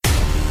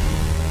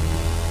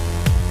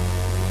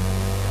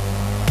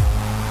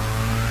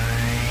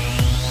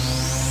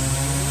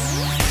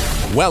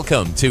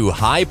Welcome to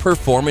High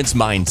Performance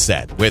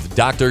Mindset with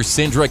Dr.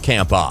 Cindra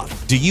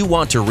Kamphoff. Do you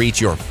want to reach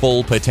your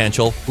full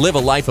potential? Live a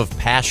life of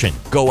passion.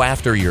 Go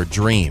after your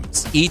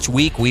dreams. Each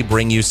week, we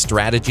bring you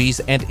strategies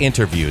and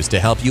interviews to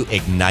help you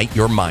ignite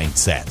your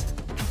mindset.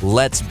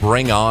 Let's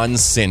bring on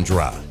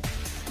Cindra.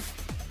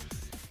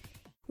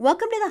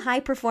 Welcome to the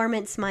High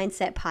Performance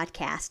Mindset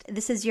Podcast.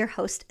 This is your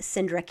host,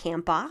 Cindra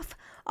Kamphoff,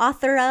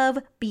 author of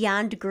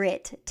Beyond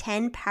Grit,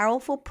 10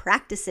 Powerful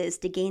Practices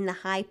to Gain the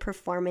High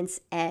Performance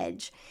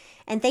Edge.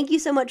 And thank you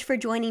so much for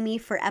joining me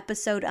for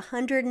episode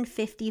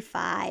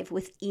 155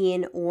 with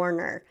Ian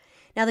Warner.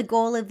 Now, the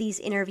goal of these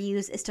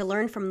interviews is to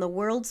learn from the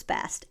world's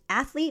best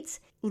athletes,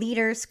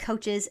 leaders,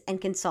 coaches, and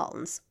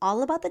consultants,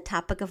 all about the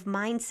topic of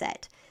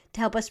mindset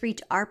to help us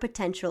reach our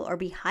potential or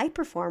be high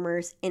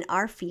performers in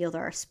our field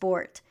or our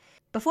sport.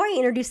 Before I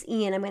introduce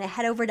Ian, I'm going to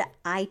head over to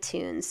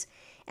iTunes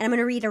and I'm going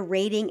to read a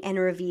rating and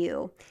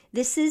review.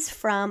 This is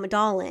from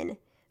Dolan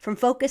from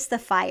Focus the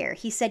Fire.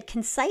 He said,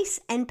 concise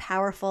and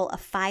powerful, a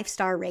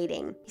 5-star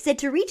rating. He said,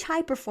 to reach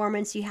high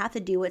performance, you have to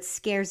do what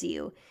scares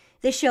you.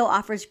 This show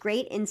offers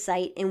great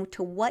insight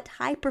into what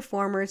high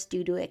performers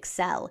do to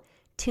excel.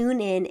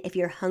 Tune in if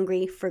you're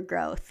hungry for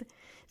growth.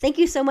 Thank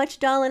you so much,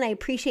 Dolan. I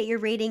appreciate your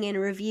rating and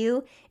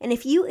review. And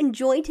if you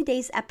enjoyed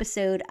today's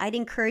episode, I'd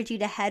encourage you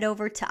to head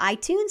over to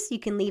iTunes. You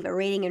can leave a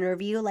rating and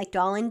review like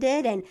Dolan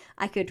did, and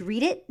I could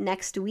read it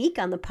next week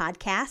on the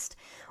podcast.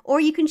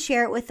 Or you can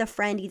share it with a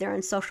friend either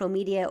on social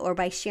media or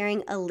by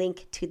sharing a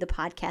link to the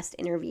podcast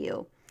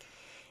interview.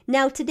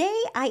 Now,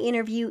 today I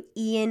interview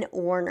Ian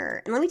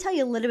Warner. And let me tell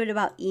you a little bit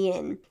about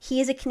Ian.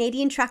 He is a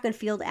Canadian track and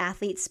field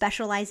athlete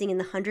specializing in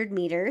the 100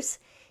 meters.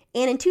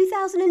 And in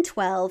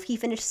 2012, he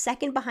finished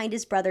second behind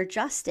his brother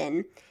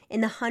Justin in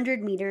the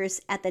 100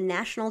 meters at the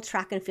National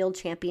Track and Field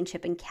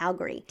Championship in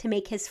Calgary to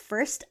make his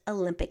first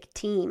Olympic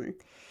team.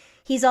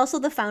 He's also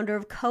the founder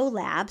of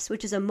CoLabs,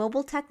 which is a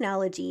mobile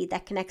technology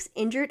that connects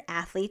injured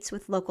athletes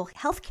with local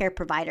healthcare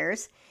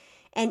providers.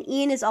 And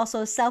Ian is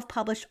also a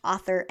self-published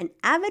author, an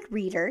avid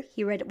reader.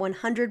 He read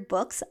 100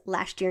 books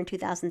last year in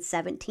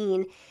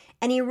 2017,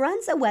 and he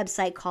runs a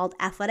website called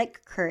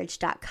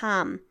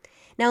athleticcourage.com.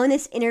 Now, in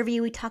this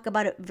interview, we talk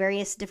about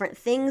various different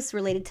things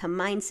related to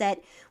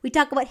mindset. We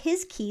talk about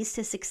his keys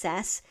to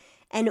success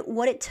and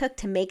what it took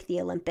to make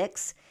the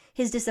Olympics,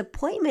 his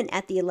disappointment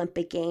at the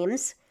Olympic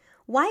Games,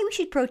 why we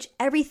should approach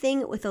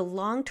everything with a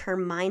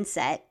long-term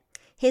mindset,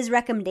 his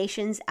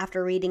recommendations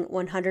after reading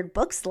 100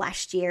 books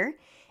last year,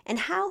 and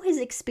how his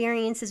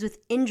experiences with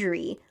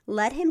injury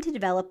led him to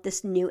develop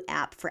this new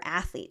app for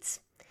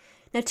athletes.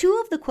 Now,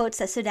 2 of the quotes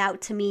that stood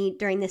out to me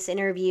during this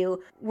interview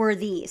were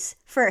these.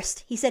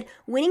 First, he said,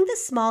 winning the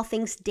small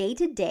things day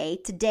to day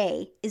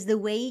today is the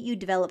way you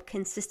develop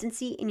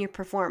consistency in your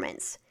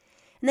performance.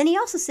 And then he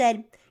also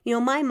said,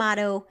 my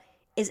motto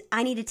is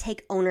I need to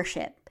take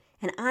ownership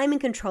and I'm in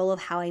control of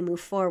how I move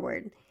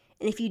forward.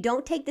 And if you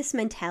don't take this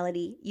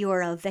mentality, you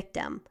are a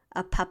victim,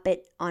 a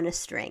puppet on a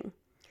string.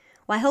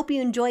 Well, I hope you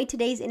enjoyed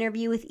today's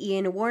interview with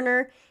Ian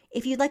Warner.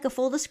 If you'd like a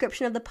full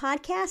description of the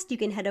podcast, you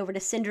can head over to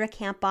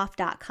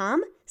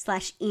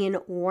cindrakamphoff.com/Ian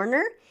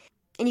Warner.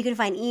 And you can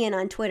find Ian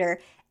on Twitter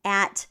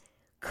at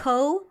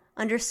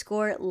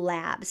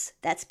co_labs.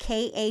 That's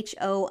KHO_labs.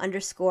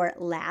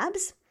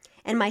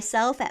 And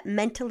myself at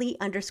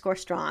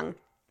mentally_strong.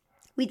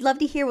 We'd love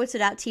to hear what stood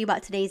out to you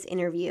about today's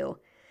interview.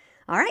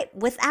 All right,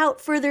 without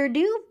further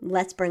ado,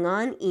 let's bring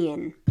on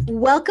Ian.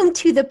 Welcome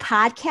to the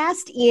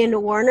podcast,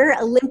 Ian Warner,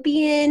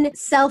 Olympian,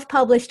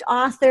 self-published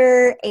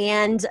author,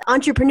 and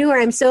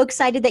entrepreneur. I'm so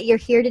excited that you're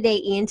here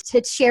today, Ian,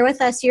 to share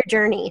with us your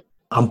journey.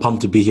 I'm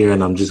pumped to be here,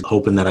 and I'm just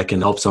hoping that I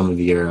can help some of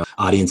your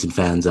audience and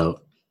fans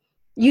out.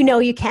 You know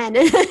you can.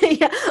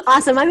 Yeah,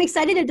 awesome. I'm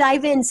excited to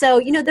dive in. So,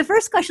 the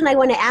first question I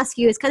want to ask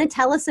you is kind of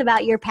tell us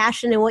about your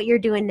passion and what you're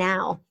doing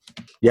now.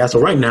 Yeah, so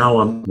right now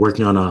I'm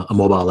working on a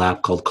mobile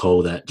app called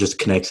Co that just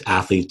connects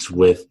athletes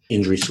with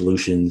injury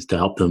solutions to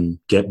help them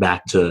get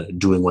back to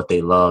doing what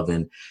they love.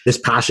 And this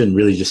passion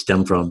really just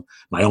stemmed from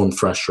my own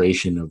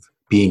frustration of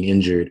being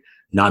injured,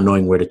 not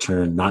knowing where to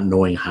turn, not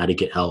knowing how to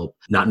get help,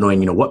 not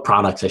knowing, what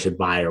products I should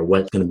buy or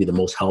what's going to be the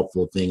most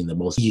helpful thing, the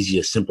most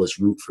easiest, simplest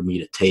route for me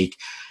to take.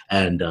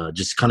 And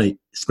just kind of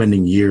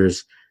spending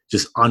years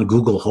just on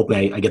Google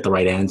hoping I get the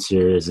right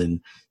answers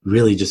and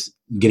really just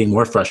getting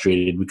more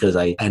frustrated because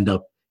I end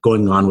up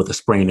going on with a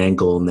sprained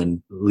ankle and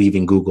then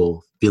leaving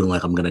Google feeling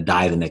like I'm going to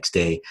die the next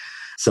day.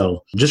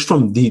 So just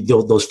from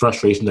those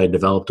frustrations I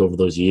developed over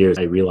those years,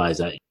 I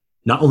realized I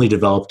not only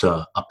developed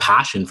a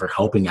passion for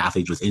helping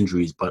athletes with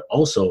injuries, but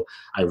also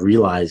I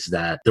realized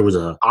that there was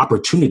an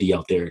opportunity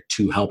out there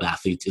to help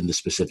athletes in this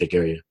specific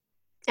area.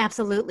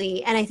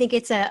 Absolutely. And I think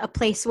it's a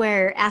place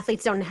where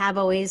athletes don't have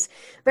always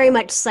very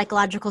much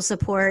psychological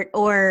support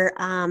or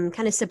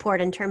kind of support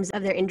in terms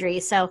of their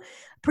injuries. So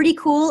pretty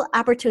cool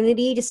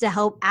opportunity just to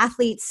help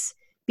athletes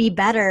be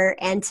better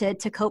and to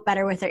cope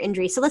better with their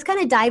injuries. So let's kind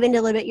of dive into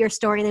a little bit your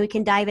story and then we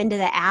can dive into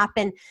the app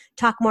and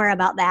talk more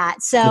about that.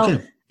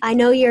 So I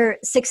know you're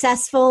a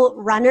successful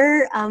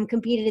runner,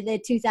 competed at the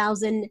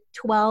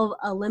 2012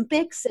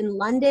 Olympics in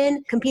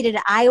London, competed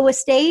at Iowa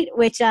State,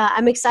 which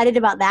I'm excited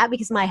about that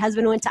because my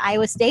husband went to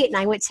Iowa State and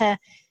I went to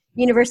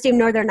University of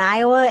Northern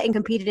Iowa and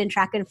competed in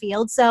track and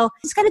field. So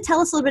just kind of tell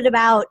us a little bit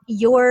about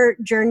your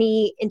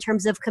journey in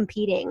terms of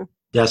competing.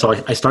 Yeah, so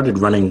I started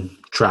running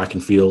track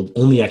and field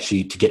only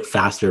actually to get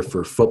faster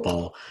for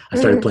football. I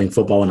started playing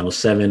football when I was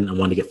 7. I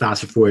wanted to get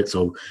faster for it.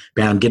 So,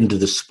 bam, get into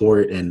the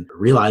sport and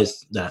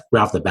realized that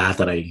right off the bat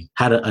that I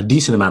had a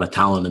decent amount of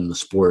talent in the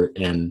sport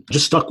and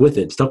just stuck with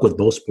it, stuck with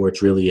both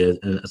sports really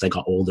as I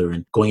got older.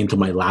 And going into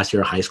my last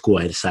year of high school,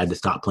 I decided to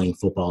stop playing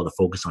football to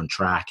focus on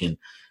track. And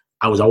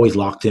I was always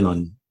locked in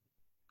on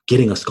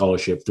getting a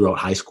scholarship throughout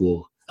high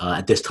school.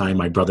 At this time,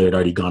 my brother had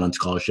already gone on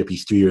scholarship.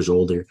 He's 3 years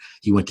older.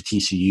 He went to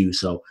TCU.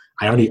 So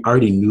I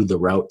already knew the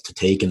route to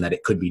take and that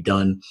it could be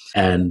done.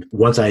 And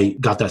once I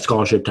got that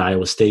scholarship to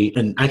Iowa State,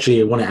 and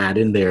actually I want to add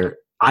in there,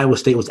 Iowa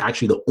State was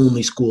actually the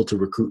only school to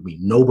recruit me.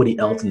 Nobody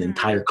else in the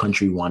entire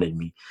country wanted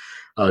me.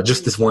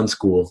 Just this one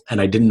school, and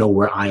I didn't know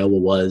where Iowa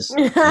was.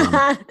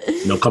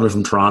 Coming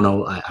from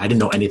Toronto, I didn't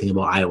know anything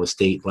about Iowa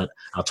State, but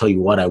I'll tell you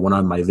what, I went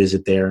on my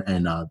visit there,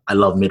 and I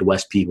love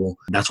Midwest people.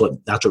 That's what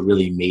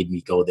really made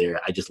me go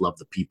there. I just love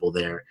the people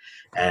there.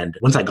 And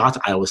once I got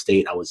to Iowa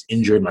State, I was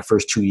injured my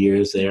first 2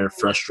 years there,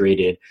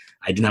 frustrated.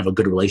 I didn't have a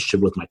good relationship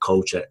with my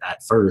coach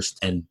at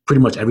first, and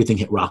pretty much everything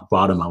hit rock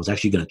bottom. I was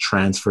actually going to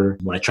transfer.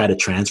 When I tried to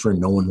transfer,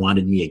 no one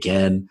wanted me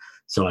again.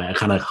 So I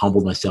kind of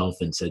humbled myself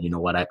and said, you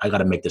know what, I got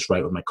to make this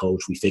right with my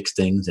coach. We fixed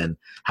things and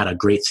had a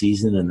great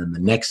season. And then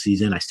the next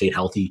season, I stayed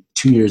healthy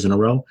 2 years in a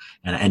row,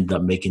 and I ended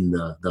up making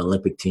the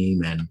Olympic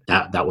team. And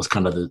that was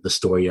kind of the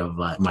story of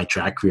my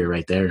track career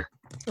right there.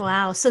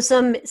 Wow. So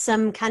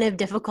some kind of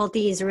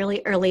difficulties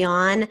really early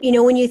on.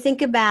 When you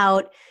think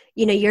about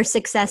your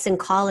success in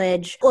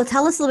college, well,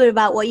 tell us a little bit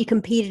about what you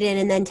competed in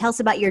and then tell us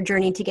about your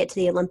journey to get to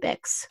the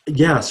Olympics.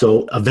 Yeah.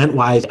 So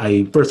event-wise,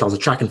 I was a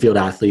track and field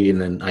athlete,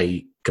 and then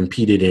I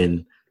competed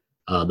in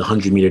the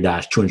 100-meter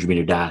dash,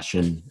 200-meter dash,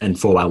 and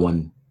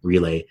 4x1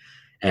 relay.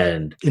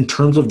 And in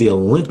terms of the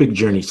Olympic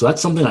journey, so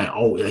that's something I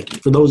always,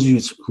 like, for those of you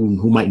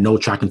who might know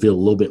track and field a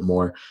little bit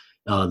more,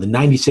 the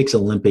 96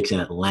 Olympics in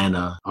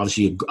Atlanta,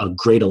 obviously a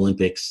great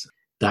Olympics.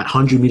 That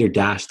 100-meter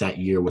dash that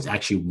year was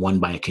actually won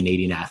by a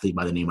Canadian athlete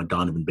by the name of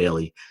Donovan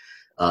Bailey.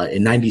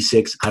 In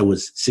 96, I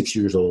was 6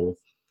 years old,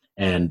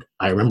 and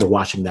I remember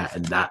watching that,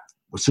 and that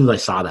as soon as I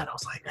saw that, I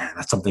was like, man,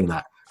 that's something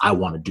that I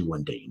want to do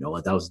one day.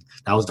 Like that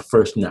was the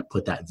first thing that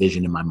put that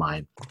vision in my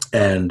mind.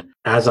 And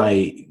as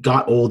I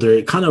got older,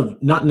 it kind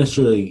of not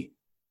necessarily,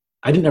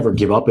 I didn't ever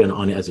give up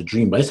on it as a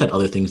dream, but I just had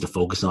other things to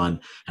focus on.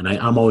 And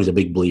I'm always a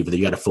big believer that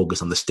you got to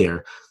focus on the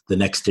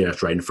next stair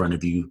that's right in front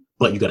of you,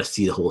 but you got to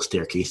see the whole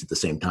staircase at the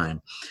same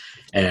time.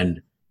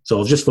 And so I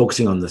was just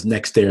focusing on the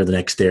next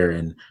stair.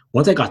 And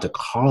once I got to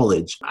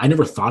college, I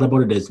never thought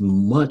about it as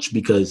much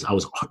because I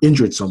was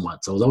injured so much.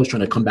 So I was always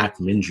trying to come back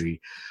from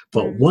injury.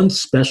 But one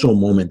special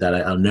moment that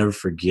I'll never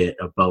forget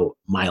about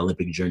my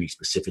Olympic journey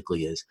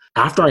specifically is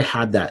after I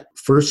had that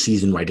first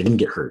season where I didn't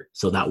get hurt.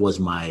 So that was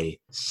my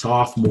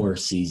sophomore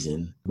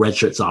season,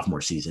 redshirt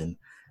sophomore season.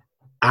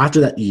 After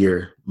that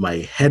year, my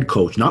head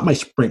coach, not my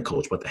sprint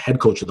coach, but the head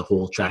coach of the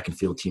whole track and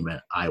field team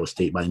at Iowa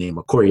State by the name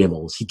of Corey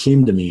Immels, he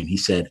came to me and he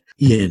said,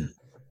 Ian,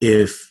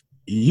 if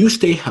you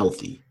stay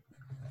healthy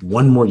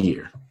one more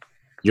year,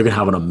 you're going to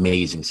have an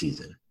amazing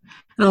season.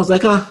 And I was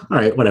like, all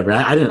right, whatever.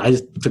 I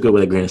just took it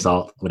with a grain of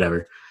salt,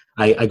 whatever.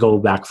 I go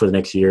back for the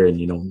next year and,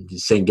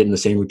 getting the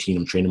same routine.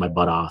 I'm training my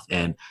butt off,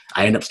 and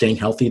I end up staying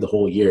healthy the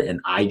whole year. And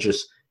I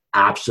just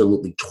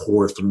absolutely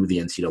tore through the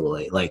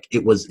NCAA. Like,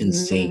 it was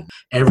insane.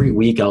 Every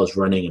week I was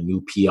running a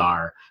new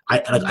PR.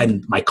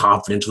 My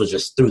confidence was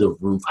just through the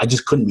roof. I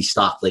just couldn't be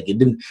stopped. Like,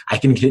 I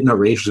couldn't get in a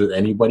race with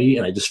anybody,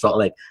 and I just felt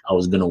like I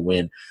was going to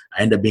win.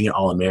 I ended up being an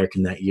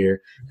All-American that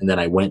year. And then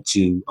I went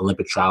to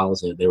Olympic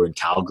trials, and they were in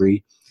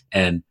Calgary.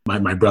 And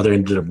my brother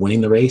ended up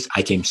winning the race.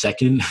 I came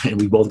second,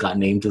 and we both got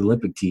named to the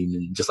Olympic team.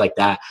 And just like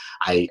that,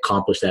 I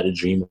accomplished that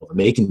dream of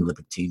making the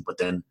Olympic team. But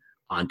then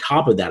on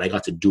top of that, I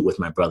got to do it with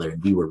my brother,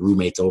 and we were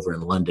roommates over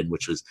in London,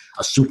 which was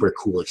a super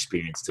cool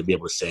experience to be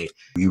able to say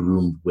you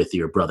roomed with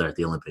your brother at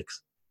the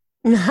Olympics.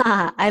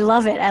 I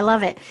love it. I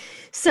love it.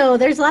 So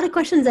there's a lot of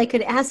questions I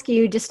could ask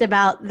you just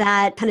about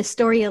that kind of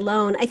story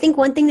alone. I think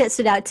one thing that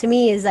stood out to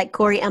me is that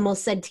Corey Immels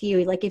said to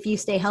you, like, if you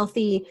stay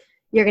healthy,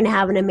 you're going to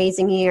have an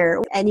amazing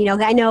year. And,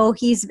 I know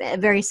he's a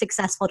very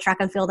successful track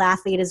and field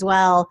athlete as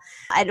well.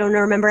 I don't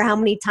remember how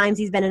many times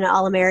he's been an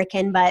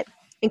All-American, but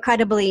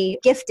incredibly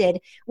gifted.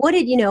 What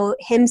did,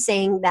 him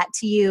saying that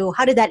to you,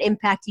 how did that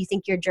impact, you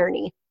think, your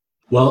journey?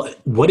 Well,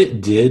 what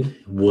it did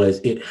was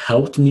it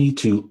helped me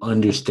to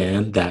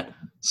understand that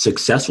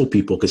successful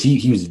people, because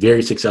he was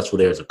very successful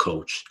there as a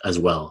coach as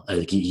well. I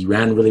think he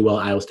ran really well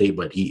at Iowa State,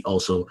 but he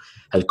also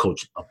had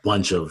coached a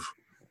bunch of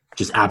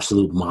just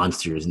absolute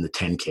monsters in the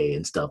 10K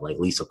and stuff, like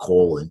Lisa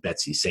Cole and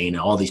Betsy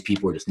Sena. All these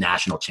people were just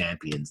national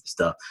champions and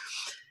stuff.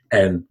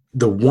 And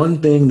the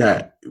one thing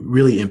that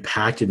really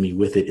impacted me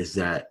with it is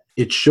that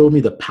it showed me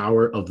the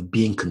power of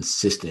being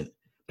consistent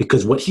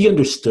because what he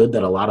understood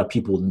that a lot of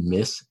people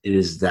miss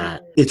is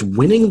that it's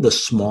winning the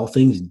small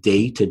things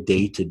day to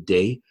day to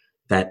day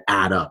that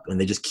add up, and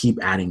they just keep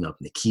adding up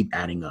and they keep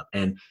adding up.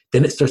 And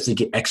then it starts to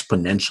get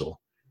exponential.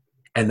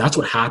 And that's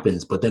what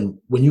happens. But then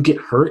when you get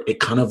hurt, it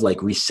kind of like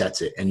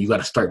resets it and you got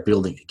to start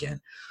building again.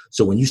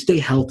 So when you stay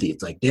healthy,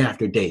 it's like day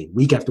after day,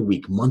 week after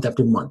week, month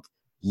after month,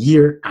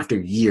 year after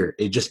year,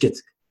 it just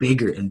gets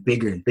bigger and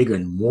bigger and bigger,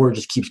 and more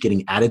just keeps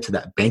getting added to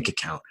that bank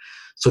account,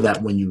 so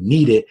that when you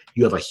need it,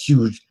 you have a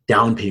huge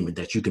down payment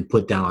that you can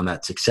put down on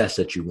that success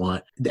that you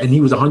want. And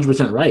he was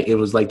 100% right. It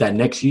was like that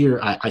next year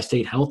I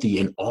stayed healthy,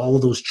 and all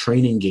those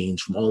training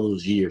gains from all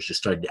those years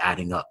just started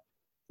adding up.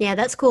 Yeah,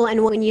 that's cool.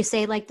 And when you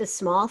say like the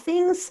small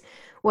things,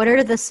 what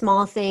are the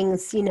small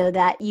things,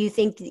 that you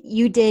think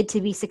you did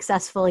to be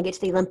successful and get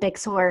to the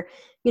Olympics? Or,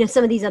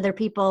 some of these other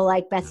people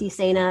like Betsy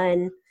Sena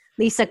and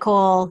Lisa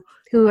Cole,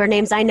 who are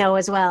names I know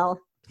as well.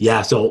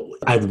 Yeah, so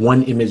I have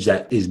one image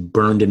that is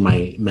burned in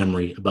my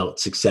memory about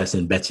success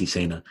in Betsy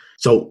Sena.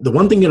 So the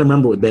one thing that I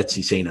remember with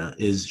Betsy Sena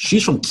is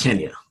she's from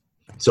Kenya.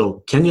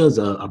 So Kenya is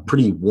a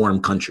pretty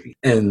warm country.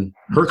 And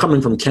her coming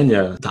from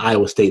Kenya to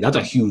Iowa State, that's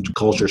a huge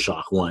culture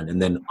shock, one.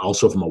 And then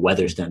also from a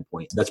weather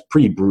standpoint, that's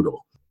pretty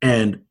brutal.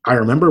 And I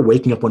remember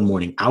waking up one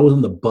morning, I was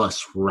on the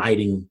bus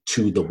riding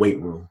to the weight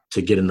room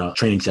to get in a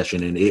training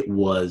session. And it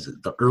was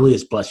the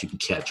earliest bus you can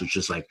catch, which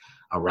is like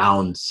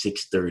around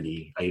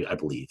 6:30, I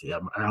believe,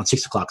 around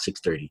 6 o'clock,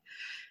 6:30.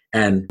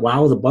 And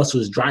while the bus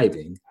was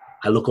driving,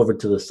 I look over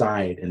to the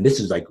side, and this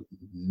is like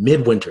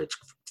midwinter, it's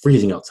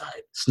freezing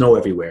outside, snow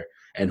everywhere.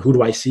 And who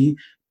do I see?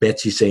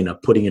 Betsy Sena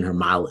putting in her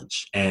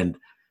mileage. And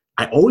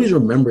I always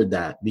remembered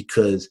that,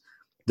 because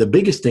the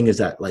biggest thing is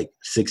that like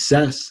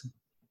success,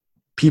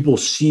 people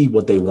see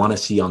what they want to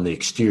see on the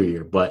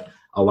exterior, but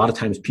a lot of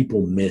times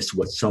people miss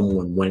what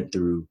someone went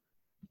through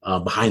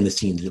behind the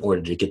scenes in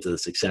order to get to the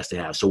success they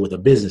have. So with a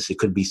business, it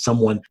could be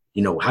someone,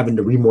 having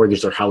to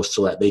remortgage their house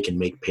so that they can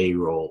make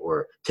payroll,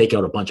 or take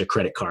out a bunch of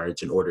credit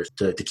cards in order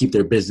to keep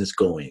their business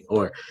going.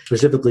 Or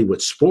specifically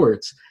with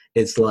sports,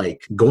 it's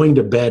like going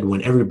to bed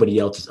when everybody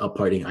else is up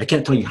partying. I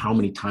can't tell you how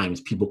many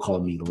times people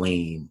called me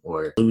lame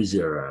or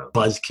loser or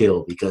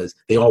buzzkill because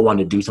they all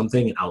wanted to do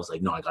something. And I was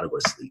like, no, I got to go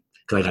to sleep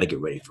because I got to get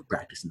ready for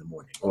practice in the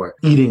morning. Or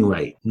eating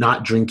right,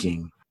 not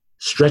drinking,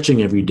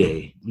 stretching every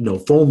day,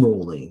 foam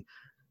rolling.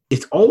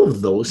 It's all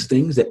of those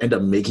things that end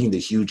up making the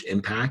huge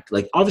impact.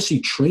 Like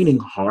obviously training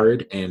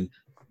hard and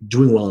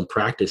doing well in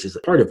practice is a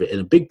part of it, and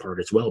a big part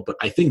as well. But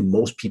I think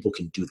most people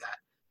can do that.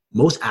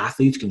 Most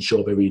athletes can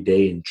show up every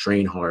day and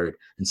train hard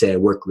and say, I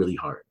work really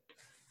hard.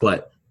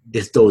 But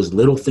it's those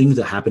little things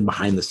that happen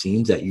behind the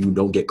scenes that you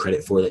don't get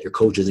credit for, that your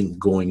coach isn't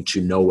going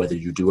to know whether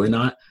you do or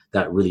not,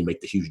 that really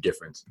make the huge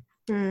difference.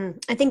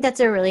 I think that's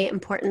a really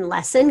important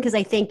lesson, because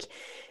I think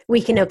we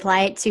can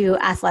apply it to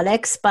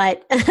athletics,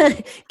 but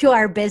to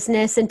our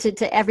business and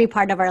to every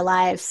part of our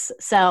lives.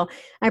 So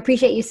I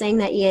appreciate you saying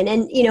that, Ian.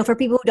 And, for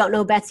people who don't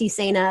know Betsy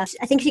Sena,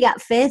 I think she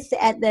got 5th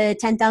at the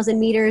 10,000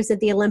 meters at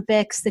the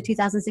Olympics, the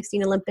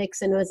 2016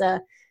 Olympics, and was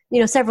a,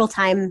 several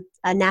time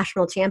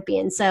national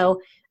champion. So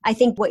I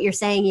think what you're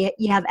saying,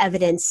 you have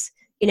evidence,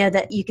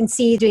 that you can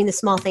see doing the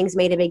small things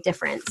made a big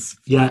difference.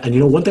 Yeah.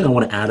 And, one thing I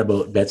want to add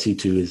about Betsy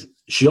too is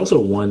she also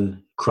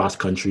won cross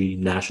country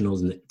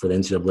nationals for the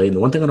NCAA. And the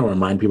one thing I want to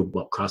remind people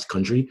about cross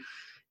country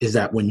is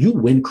that when you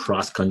win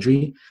cross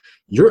country,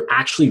 you're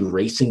actually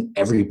racing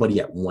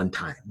everybody at one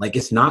time. Like,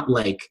 it's not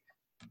like,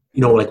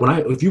 like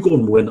if you go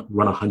and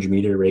run a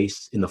 100-meter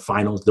race in the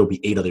finals, there'll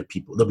be 8 other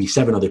people. There'll be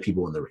 7 other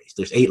people in the race.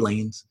 There's 8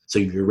 lanes. So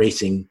you're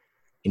racing,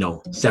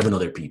 7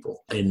 other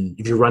people. And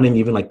if you're running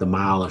even like the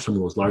mile or some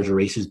of those larger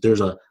races,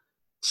 there's a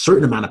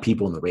certain amount of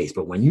people in the race.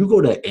 But when you go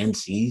to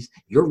NCs,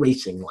 you're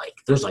racing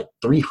there's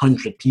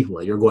 300 people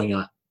that you're going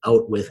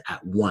out with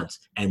at once.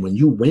 And when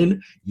you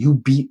win, you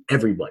beat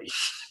everybody.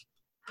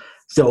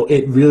 So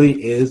it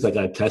really is like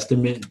a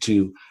testament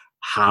to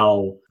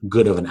how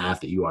good of an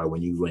athlete you are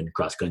when you win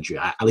cross country.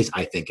 At least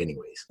I think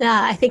anyways.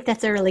 Yeah, I think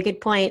that's a really good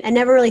point. I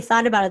never really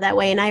thought about it that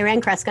way, and I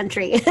ran cross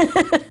country.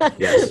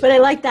 Yes. But I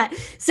like that.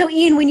 So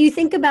Ian, when you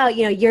think about,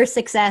 your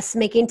success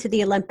making to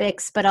the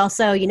Olympics, but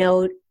also,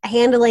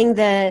 handling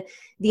the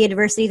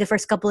adversity the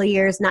first couple of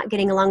years, not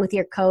getting along with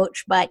your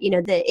coach, but,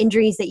 the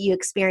injuries that you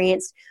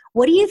experienced,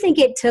 what do you think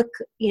it took,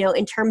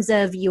 in terms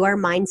of your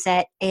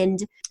mindset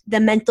and the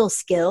mental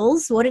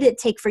skills? What did it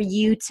take for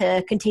you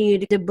to continue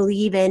to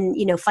believe and,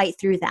 fight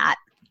through that?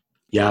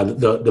 Yeah,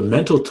 the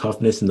mental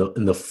toughness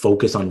and the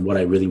focus on what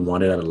I really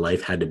wanted out of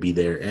life had to be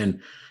there.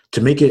 And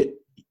to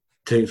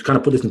kind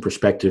of put this in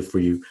perspective for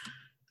you,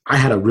 I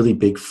had a really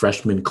big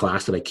freshman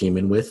class that I came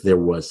in with. There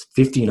was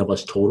 15 of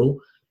us total,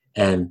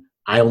 and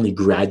I only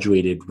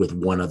graduated with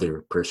one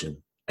other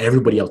person.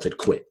 Everybody else had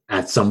quit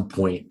at some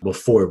point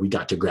before we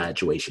got to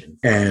graduation.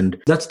 And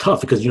that's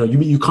tough because,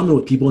 you come in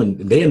with people and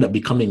they end up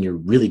becoming your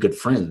really good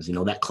friends.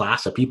 That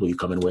class of people you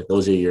come in with,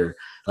 those are your,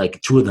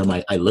 2 of them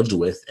I lived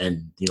with,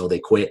 and, they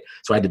quit.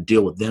 So I had to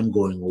deal with them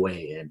going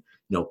away, and,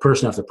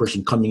 person after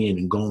person coming in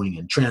and going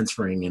and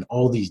transferring, and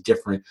all these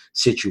different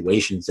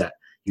situations that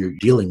you're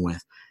dealing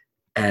with.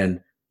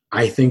 And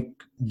I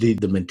think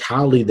the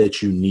mentality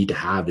that you need to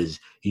have is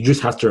you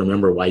just have to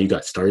remember why you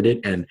got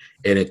started. And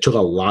it took a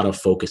lot of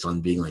focus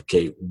on being like,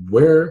 okay,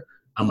 where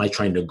am I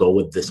trying to go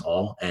with this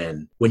all?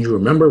 And when you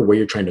remember where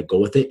you're trying to go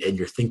with it and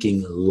you're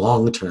thinking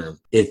long term,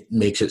 it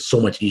makes it so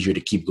much easier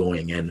to keep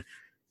going. And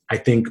I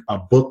think a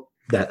book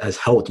that has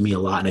helped me a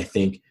lot, and I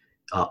think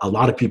a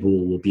lot of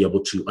people will be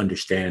able to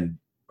understand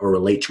or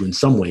relate to in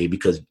some way,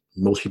 because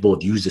most people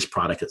have used this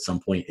product at some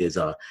point, is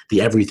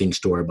The Everything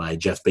Store by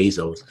Jeff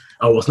Bezos.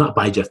 Oh, well, it's not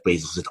by Jeff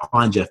Bezos. It's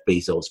on Jeff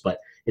Bezos, but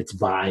it's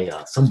by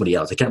somebody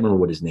else. I can't remember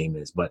what his name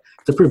is, but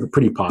it's a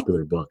pretty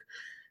popular book.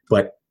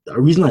 But the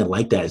reason I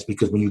like that is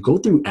because when you go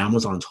through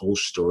Amazon's whole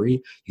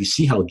story, you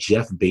see how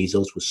Jeff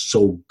Bezos was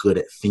so good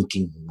at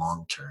thinking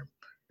long term.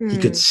 He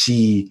could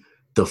see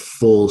the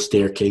full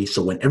staircase.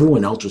 So when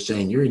everyone else was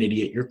saying, you're an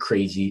idiot, you're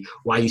crazy,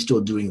 why are you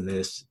still doing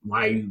this?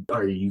 Why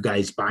are you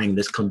guys buying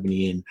this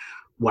company? And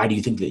why do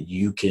you think that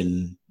you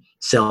can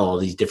sell all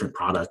these different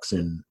products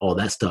and all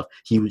that stuff?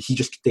 He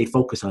just stayed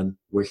focused on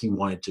where he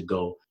wanted to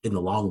go in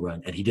the long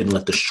run. And he didn't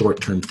let the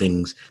short-term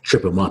things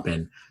trip him up.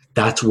 And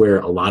that's where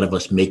a lot of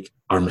us make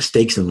our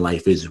mistakes in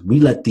life, is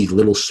we let these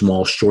little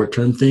small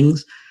short-term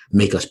things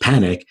make us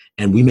panic,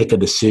 and we make a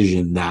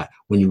decision that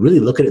when you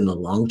really look at it in the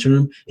long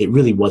term, it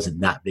really wasn't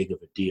that big of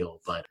a deal.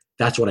 But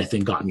that's what I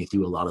think got me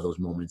through a lot of those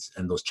moments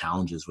and those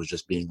challenges, was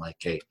just being like,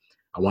 hey,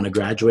 I want to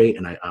graduate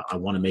and I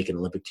want to make an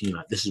Olympic team.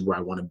 This is where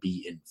I want to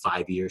be in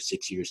 5 years,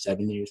 6 years,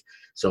 7 years.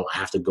 So I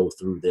have to go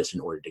through this in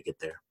order to get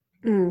there.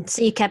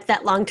 So you kept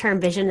that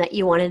long-term vision that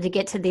you wanted to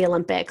get to the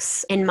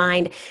Olympics in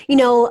mind.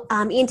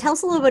 Ian, tell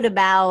us a little bit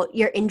about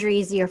your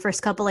injuries your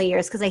first couple of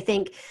years, because I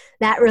think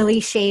that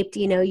really shaped,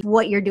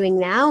 what you're doing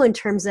now in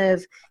terms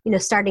of,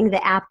 starting the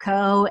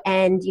APCO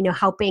and,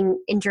 helping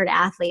injured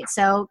athletes.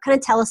 So kind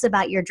of tell us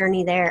about your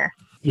journey there.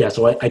 Yeah,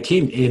 so I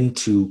came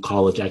into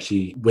college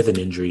actually with an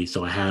injury.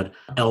 So I had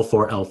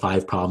L4,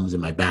 L5 problems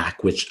in my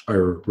back, which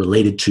are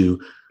related to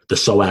the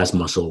psoas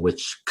muscle,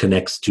 which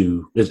connects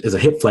to, is a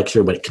hip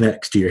flexor, but it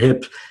connects to your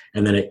hip,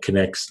 and then it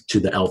connects to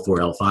the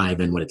L4, L5.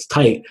 And when it's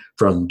tight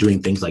from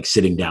doing things like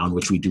sitting down,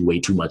 which we do way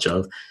too much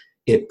of,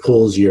 it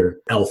pulls your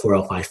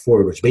L4, L5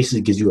 forward, which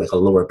basically gives you like a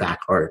lower back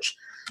arch.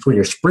 So when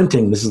you're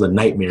sprinting, this is a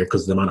nightmare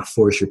because the amount of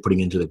force you're putting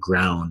into the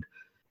ground,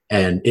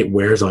 and it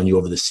wears on you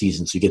over the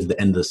season. So you get to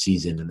the end of the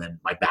season, and then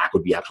my back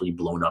would be absolutely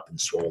blown up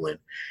and swollen.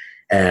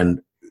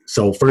 And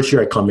so first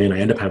year I come in, I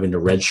end up having to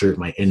redshirt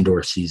my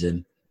indoor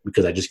season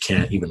because I just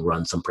can't even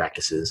run some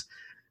practices.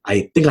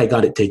 I think I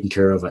got it taken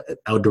care of.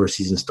 Outdoor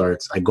season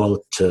starts. I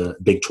go to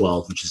Big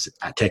 12, which is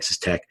at Texas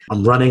Tech.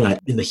 I'm running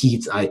in the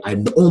heats.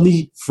 I'm the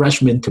only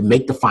freshman to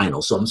make the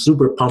final. So I'm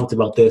super pumped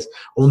about this.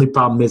 Only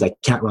problem is I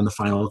can't run the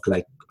final because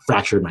I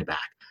fractured my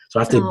back.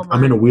 So I have to,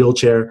 I'm in a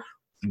wheelchair.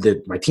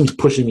 My team's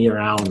pushing me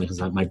around because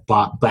my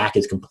back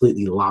is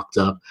completely locked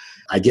up.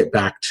 I get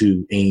back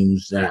to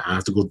Ames. I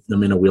have to go.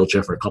 I'm in a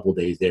wheelchair for a couple of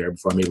days there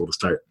before I'm able to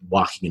start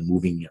walking and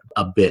moving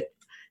a bit.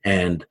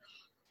 And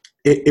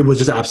it was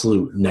just an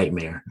absolute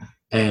nightmare.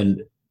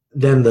 And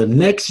then the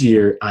next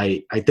year,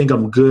 I think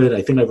I'm good.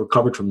 I think I've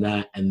recovered from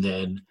that. And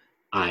then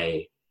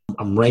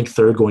I'm ranked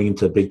third going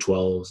into Big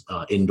 12's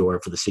indoor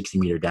for the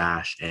 60-meter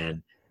dash.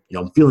 And,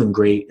 I'm feeling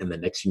great. And the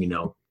next thing you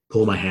know,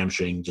 pull my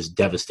hamstring, just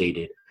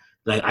devastated.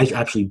 Like I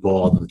actually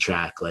bawled on the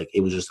track. Like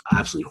it was just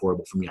absolutely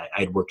horrible for me.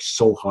 I'd worked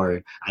so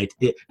hard. And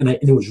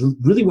it was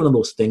really one of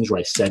those things where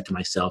I said to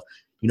myself,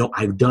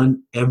 I've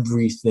done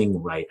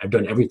everything right. I've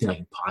done everything I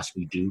can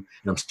possibly do,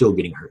 and I'm still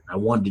getting hurt. I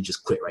wanted to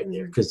just quit right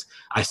there because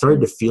I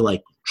started to feel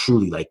like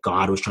truly like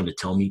God was trying to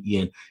tell me,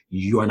 Ian,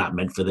 you are not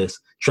meant for this.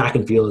 Track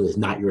and field is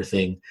not your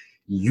thing.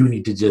 You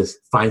need to just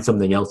find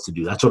something else to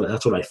do. That's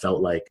what I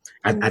felt like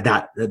at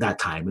that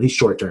time, at least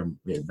short term.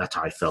 That's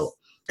how I felt.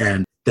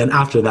 And then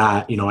after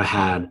that, I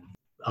had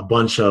a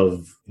bunch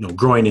of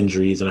groin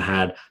injuries, and I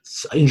had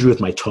an injury with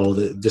my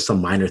toe, just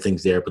some minor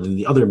things there. But then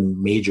the other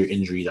major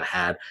injuries I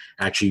had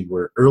actually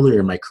were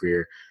earlier in my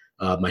career.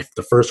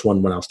 The first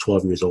one when I was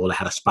 12 years old, I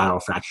had a spiral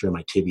fracture in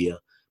my tibia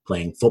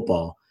playing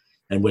football,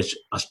 and which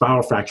a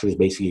spiral fracture is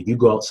basically if you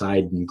go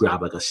outside and you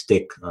grab like a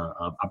stick,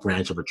 a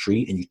branch of a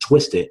tree, and you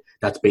twist it.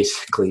 That's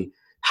basically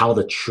how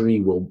the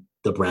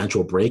branch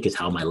will break. Is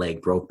how my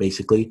leg broke.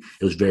 Basically,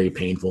 it was very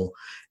painful.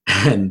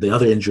 And the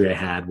other injury I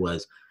had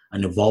was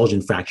an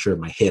avulsion fracture of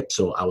my hip.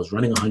 So I was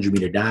running a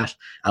 100-meter dash.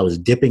 I was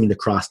dipping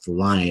across the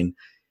line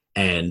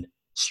and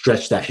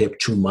stretched that hip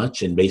too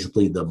much. And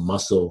basically the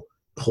muscle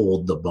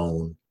pulled the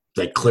bone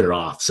like clear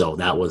off. So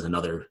that was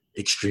another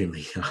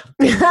extremely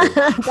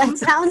that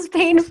sounds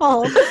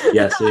painful.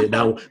 Yes,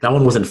 that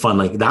one wasn't fun.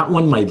 Like that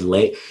one,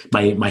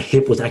 my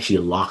hip was actually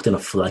locked in a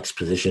flex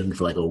position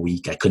for like a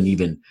week. I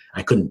couldn't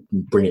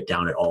bring it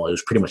down at all. It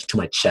was pretty much to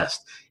my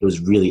chest. It was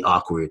really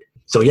awkward.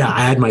 So yeah, I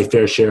had my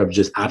fair share of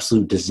just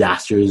absolute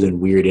disasters and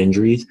weird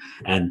injuries,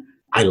 and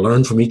I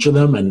learned from each of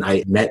them, and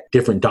I met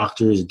different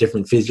doctors,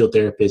 different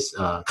physiotherapists,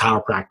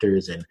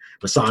 chiropractors, and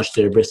massage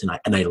therapists,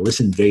 and I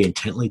listened very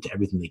intently to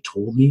everything they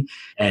told me,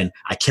 and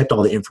I kept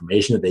all the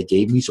information that they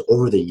gave me. So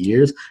over the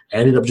years, I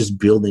ended up just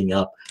building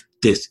up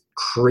this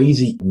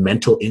crazy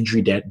mental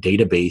injury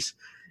database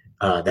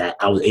that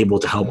I was able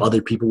to help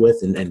other people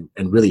with and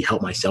really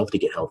help myself to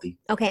get healthy.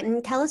 Okay.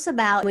 And tell us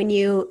about when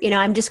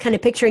I'm just kind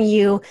of picturing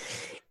you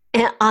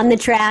on the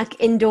track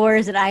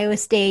indoors at Iowa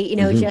State,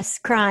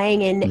 just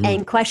crying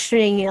and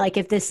questioning, like,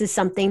 if this is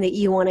something that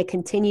you want to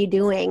continue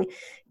doing.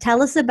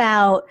 Tell us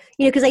about,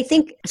 because I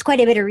think there's quite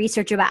a bit of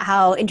research about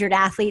how injured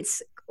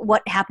athletes,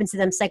 what happens to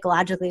them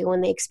psychologically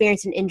when they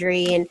experience an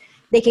injury, and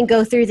they can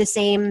go through the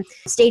same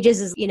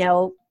stages as,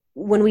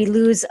 when we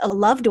lose a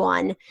loved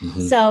one.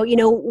 So,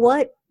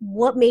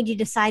 what made you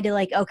decide to,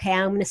 like, okay,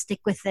 I'm going to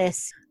stick with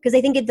this? Because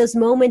I think at those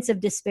moments of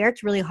despair,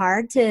 it's really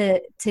hard to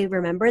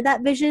remember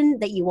that vision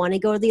that you want to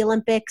go to the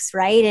Olympics,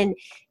 right?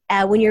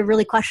 And when you're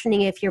really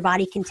questioning if your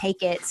body can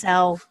take it.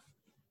 So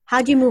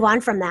how'd you move on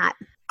from that?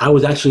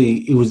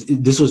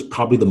 This was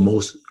probably the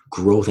most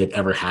growth I've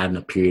ever had in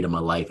a period of my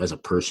life as a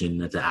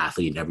person, as an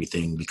athlete and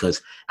everything,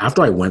 because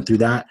after I went through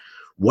that,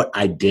 what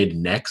I did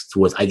next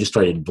was I just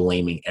started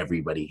blaming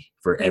everybody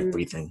for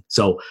everything.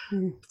 So,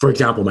 for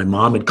example, my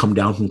mom had come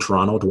down from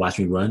Toronto to watch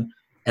me run,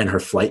 and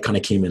her flight kind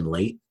of came in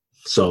late.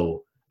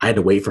 So I had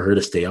to wait for her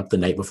to stay up the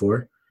night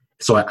before.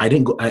 So I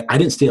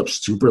didn't stay up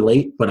super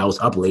late, but I was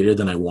up later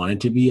than I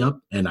wanted to be up,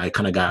 and I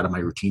kind of got out of my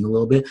routine a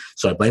little bit.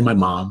 So I blame my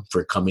mom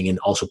for coming and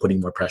also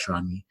putting more pressure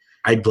on me.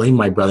 I blame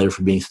my brother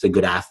for being such a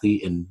good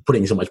athlete and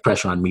putting so much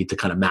pressure on me to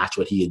kind of match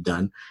what he had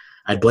done.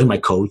 I blame my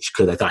coach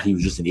because I thought he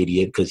was just an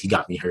idiot because he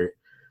got me hurt.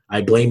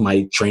 I blame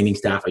my training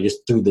staff. I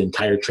just threw the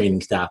entire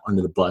training staff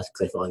under the bus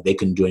because I felt like they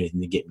couldn't do anything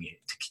to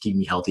keep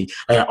me healthy.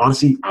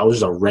 Honestly, I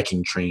was a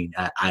wrecking train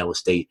at Iowa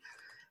State.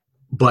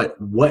 But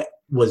what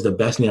was the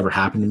best thing that ever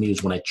happened to me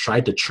is when I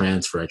tried to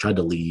transfer, I tried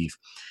to leave.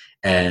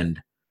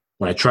 And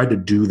when I tried to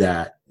do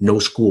that, no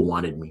school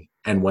wanted me.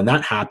 And when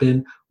that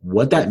happened,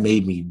 what that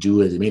made me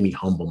do is it made me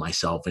humble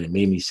myself, and it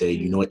made me say,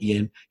 you know what,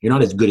 Ian, you're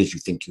not as good as you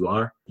think you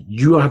are.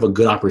 You have a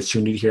good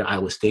opportunity here at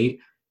Iowa State.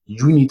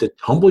 You need to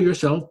humble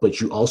yourself, but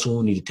you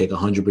also need to take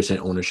 100%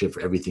 ownership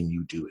for everything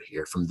you do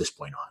here from this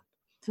point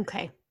on.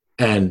 Okay.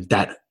 And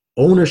that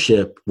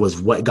ownership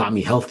was what got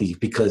me healthy,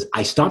 because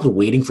I stopped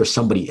waiting for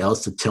somebody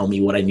else to tell me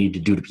what I needed to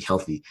do to be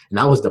healthy. And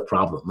that was the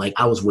problem. Like,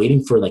 I was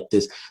waiting for like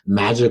this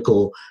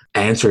magical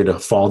answer to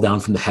fall down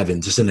from the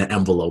heavens, just in an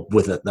envelope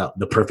with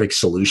the perfect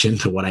solution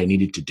to what I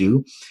needed to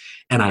do.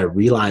 And I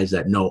realized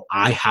that, no,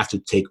 I have to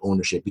take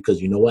ownership,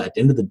 because you know what? At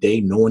the end of the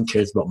day, no one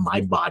cares about my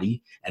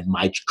body and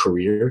my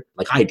career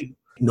like I do.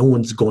 No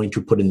one's going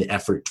to put in the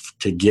effort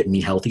to get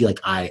me healthy like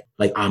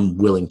I'm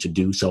willing to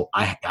do. So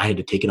I had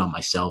to take it on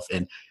myself,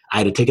 and I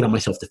had to take it on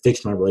myself to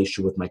fix my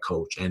relationship with my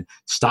coach and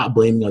stop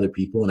blaming other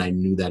people. And I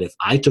knew that if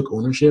I took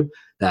ownership,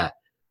 that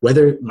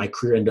whether my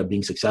career ended up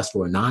being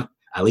successful or not,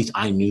 at least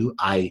I knew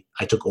I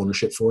took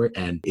ownership for it,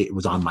 and it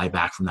was on my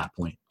back from that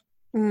point.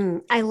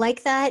 I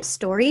like that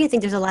story. I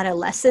think there's a lot of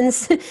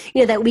lessons,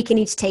 that we can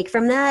each take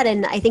from that.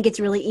 And I think it's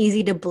really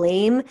easy to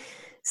blame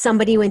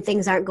somebody when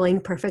things aren't going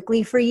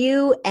perfectly for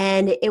you.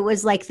 And it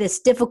was like this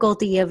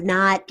difficulty of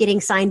not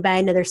getting signed by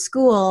another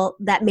school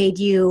that made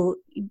you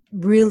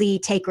really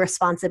take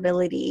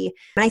responsibility.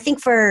 And I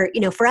think for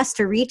us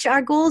to reach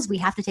our goals, we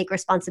have to take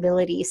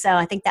responsibility. So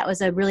I think that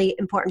was a really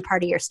important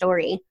part of your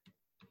story.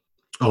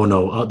 Oh,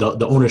 no,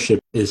 the ownership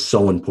is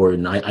so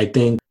important. I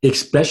think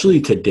especially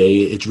today,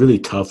 it's really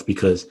tough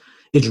because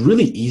it's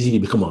really easy to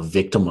become a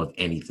victim of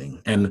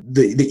anything. And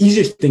the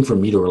easiest thing for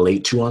me to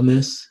relate to on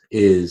this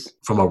is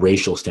from a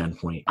racial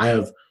standpoint. I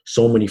have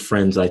so many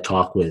friends I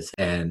talk with,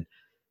 and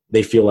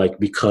they feel like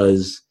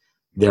because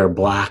they're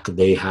Black,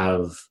 they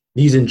have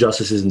these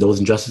injustices and those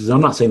injustices.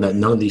 I'm not saying that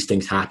none of these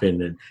things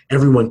happen, and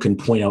everyone can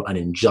point out an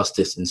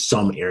injustice in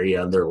some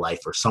area of their life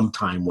or some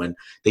time when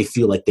they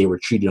feel like they were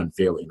treated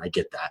unfairly, and I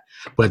get that.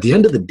 But at the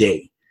end of the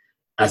day,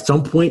 at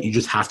some point, you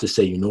just have to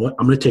say, you know what,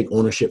 I'm going to take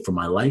ownership for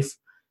my life.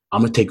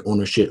 I'm going to take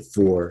ownership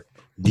for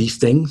these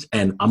things,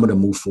 and I'm going to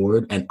move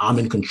forward, and I'm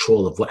in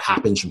control of what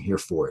happens from here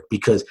forward.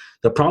 Because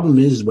the problem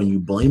is when you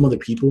blame other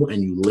people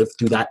and you live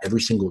through that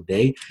every single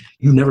day,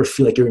 you never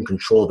feel like you're in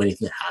control of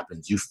anything that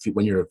happens.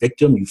 When you're a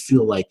victim, you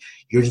feel like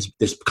you're just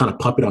this kind of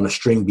puppet on a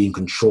string being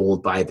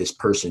controlled by this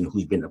person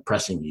who's been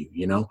oppressing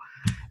you,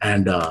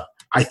 And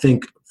I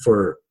think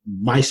for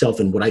myself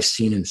and what I've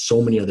seen in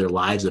so many other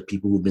lives of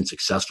people who've been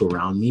successful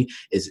around me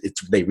is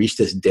they reach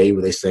this day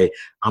where they say,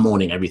 I'm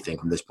owning everything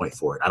from this point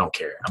forward. I don't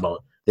care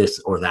about this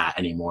or that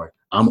anymore.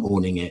 I'm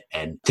owning it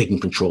and taking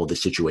control of the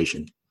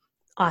situation.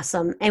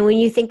 Awesome. And when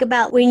you think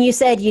about when you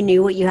said you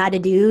knew what you had to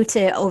do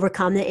to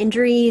overcome the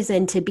injuries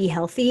and to be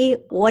healthy,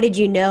 what did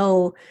you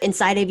know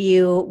inside of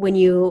you when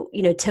you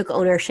took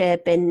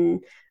ownership,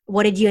 and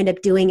what did you end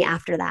up doing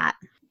after that?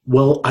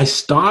 Well, I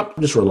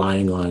stopped just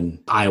relying on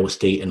Iowa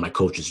State and my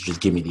coaches to just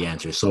give me the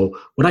answer. So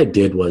what I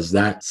did was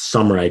that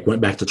summer, I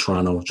went back to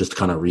Toronto just to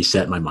kind of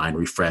reset my mind,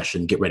 refresh,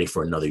 and get ready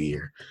for another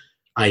year.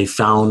 I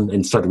found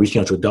and started reaching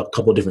out to a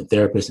couple of different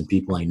therapists and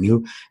people I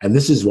knew. And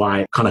this is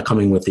why kind of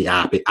coming with the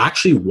app, it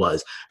actually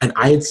was. And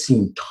I had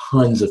seen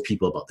tons of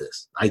people about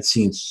this. I'd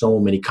seen so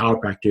many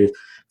chiropractors,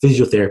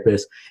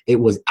 physiotherapists. It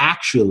was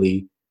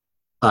actually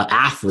an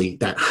athlete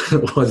that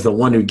was the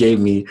one who gave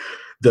me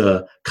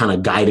the kind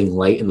of guiding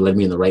light and led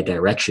me in the right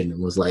direction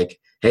and was like,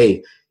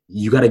 hey,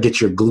 you got to get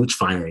your glutes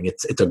firing.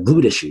 It's a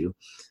glute issue.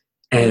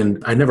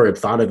 And I never had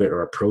thought of it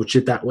or approached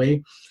it that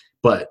way.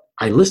 But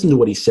I listened to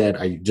what he said.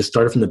 I just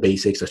started from the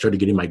basics. I started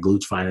getting my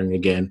glutes firing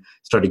again,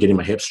 started getting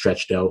my hips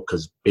stretched out,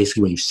 because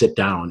basically when you sit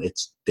down,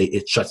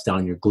 it shuts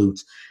down your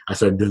glutes. I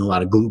started doing a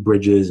lot of glute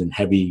bridges and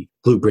heavy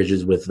glute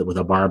bridges with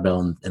a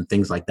barbell and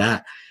things like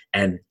that.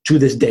 And to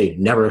this day,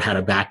 never had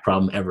a back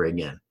problem ever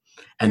again.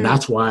 And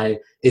that's why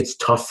it's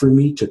tough for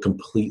me to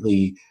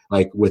completely,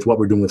 like with what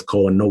we're doing with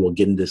Cole, and no, we'll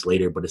get into this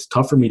later, but it's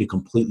tough for me to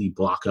completely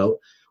block out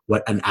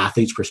what an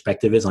athlete's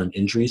perspective is on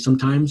injuries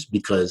sometimes,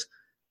 because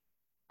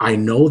I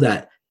know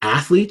that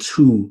athletes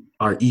who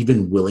are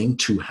even willing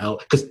to help,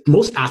 because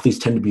most athletes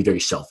tend to be very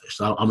selfish.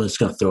 So I'm just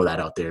going to throw that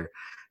out there.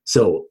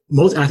 So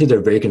most athletes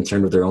are very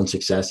concerned with their own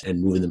success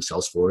and moving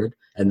themselves forward.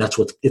 And that's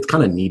it's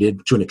kind of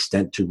needed to an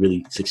extent to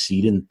really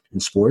succeed in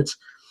sports.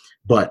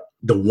 But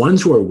the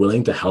ones who are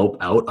willing to help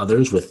out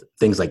others with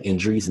things like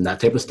injuries and that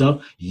type of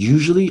stuff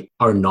usually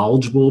are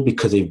knowledgeable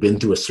because they've been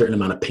through a certain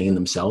amount of pain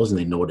themselves and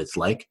they know what it's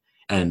like.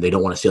 And they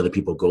don't want to see other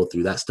people go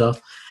through that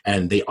stuff.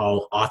 And they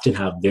all often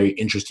have very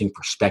interesting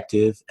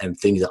perspective and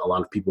things that a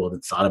lot of people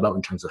haven't thought about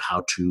in terms of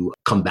how to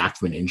come back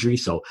from an injury.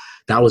 So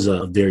that was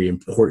a very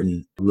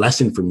important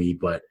lesson for me,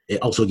 but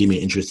it also gave me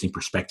an interesting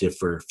perspective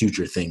for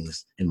future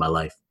things in my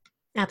life.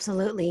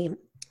 Absolutely.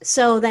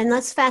 So then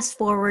let's fast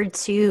forward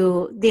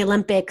to the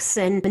Olympics,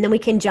 and then we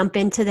can jump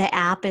into the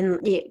app and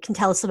you can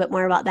tell us a bit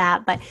more about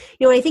that. But,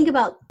 when I think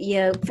about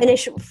you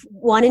finish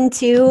 1 and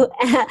 2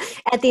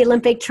 at the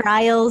Olympic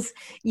trials,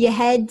 you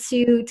head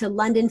to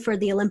London for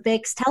the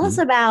Olympics. Tell us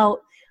about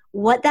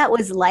what that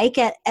was like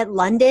at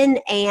London,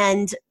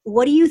 and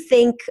what do you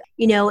think,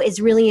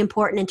 is really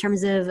important in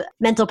terms of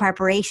mental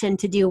preparation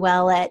to do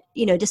well at,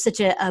 just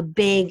such a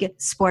big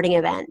sporting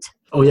event?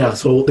 Oh, yeah.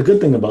 So the good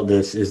thing about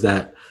this is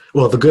that,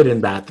 well, the good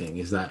and bad thing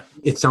is that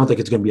it sounds like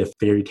it's going to be a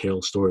fairy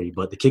tale story,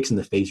 but the kicks in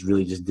the face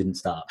really just didn't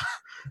stop.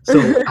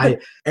 So I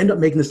end up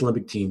making this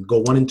Olympic team, go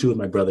 1 and 2 with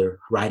my brother,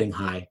 riding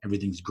high,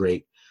 everything's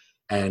great.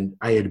 And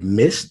I had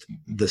missed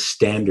the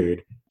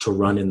standard to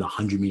run in the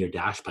 100-meter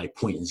dash by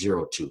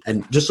 0.02.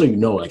 And just so you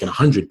know, like in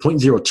 100,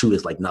 0.02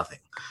 is like nothing.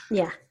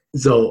 Yeah.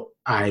 So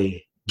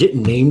I get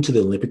named to the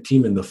Olympic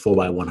team in the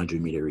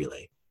 4x100-meter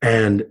relay.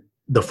 And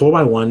the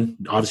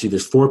 4x1, obviously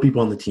there's 4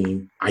 people on the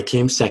team. I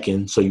came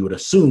second, so you would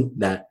assume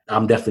that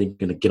I'm definitely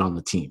going to get on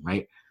the team,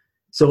 right?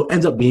 So it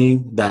ends up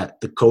being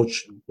that the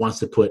coach wants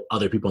to put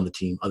other people on the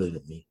team other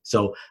than me.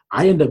 So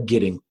I end up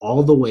getting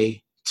all the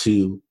way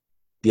to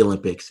the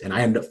Olympics, and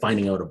I ended up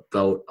finding out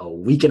about a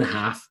week and a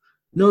half.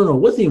 No, it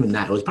wasn't even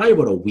that. It was probably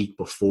about a week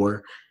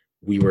before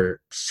we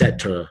were set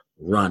to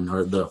run,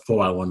 or the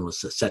 4x1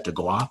 was set to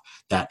go off,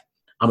 that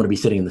I'm going to be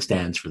sitting in the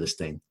stands for this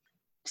thing.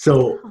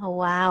 So, oh,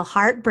 wow.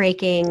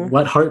 Heartbreaking.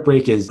 What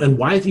heartbreak is, and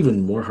why it's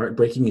even more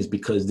heartbreaking, is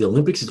because the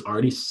Olympics is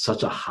already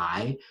such a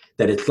high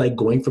that it's like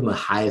going from the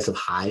highest of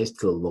highs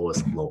to the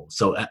lowest of lows.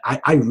 So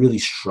I really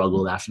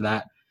struggled after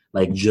that,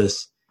 like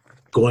just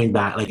going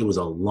back. Like it was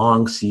a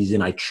long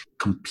season. I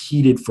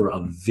competed for a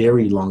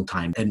very long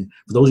time. And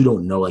for those who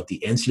don't know, like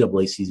the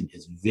NCAA season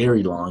is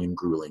very long and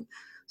grueling.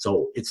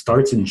 So it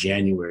starts in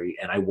January,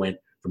 and I went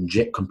from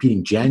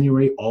competing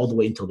January all the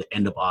way until the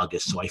end of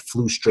August. So I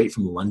flew straight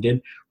from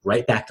London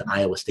right back to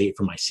Iowa State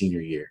for my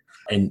senior year.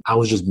 And I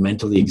was just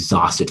mentally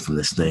exhausted from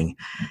this thing.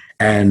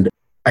 And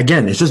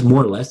again, it's just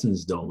more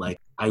lessons though. Like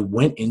I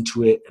went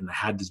into it and I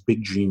had this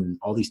big dream and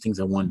all these things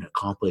I wanted to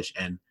accomplish.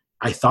 And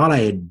I thought I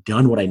had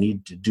done what I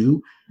needed to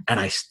do. And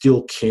I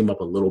still came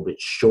up a little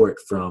bit short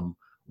from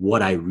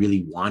what I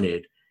really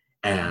wanted.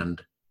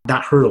 And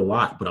that hurt a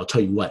lot. But I'll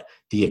tell you what,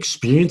 the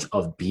experience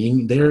of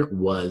being there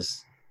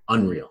was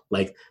unreal.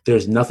 Like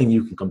there's nothing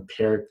you can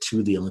compare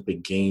to the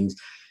Olympic Games.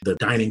 The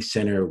dining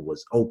center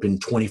was open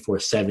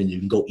 24/7. You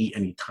can go eat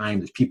anytime.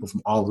 There's people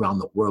from all around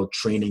the world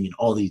training in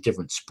all these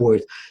different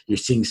sports. You're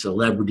seeing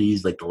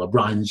celebrities like the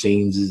LeBron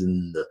Jameses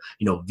and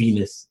the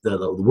Venus,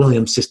 the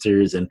Williams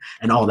sisters and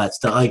all that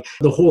stuff. Like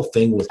the whole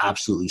thing was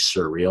absolutely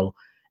surreal.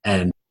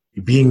 And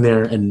being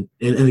there and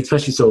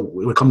especially so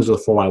when it comes to the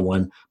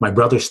 4x1, my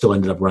brother still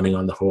ended up running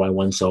on the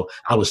 4x1. So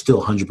I was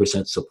still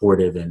 100%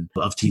 supportive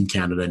of Team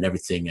Canada and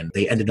everything. And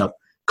they ended up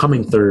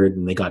coming third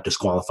and they got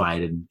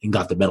disqualified and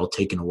got the medal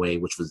taken away,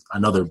 which was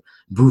another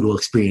brutal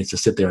experience to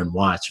sit there and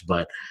watch.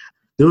 But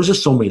there was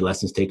just so many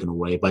lessons taken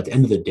away. But at the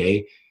end of the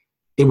day,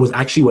 it was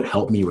actually what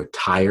helped me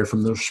retire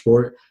from the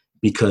sport,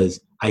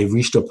 because I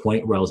reached a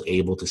point where I was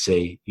able to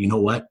say, you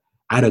know what,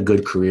 I had a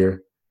good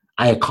career.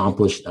 I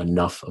accomplished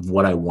enough of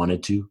what I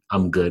wanted to.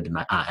 I'm good. And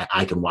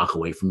I can walk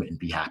away from it and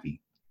be happy.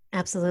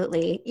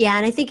 Absolutely. Yeah.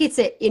 And I think it's,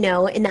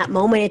 in that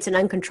moment, it's an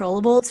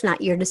uncontrollable. It's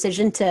not your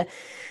decision to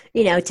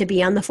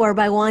be on the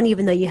 4x1,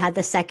 even though you had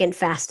the second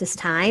fastest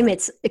time.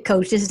 It's the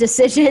coach's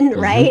decision,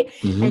 right?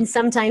 Mm-hmm. And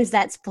sometimes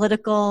that's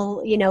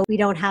political, we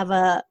don't have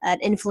an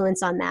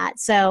influence on that.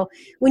 So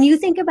when you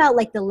think about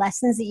like the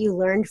lessons that you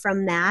learned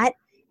from that,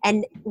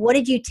 and what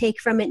did you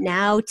take from it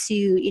now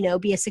to,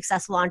 be a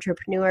successful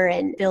entrepreneur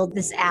and build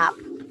this app?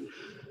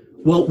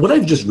 Well, what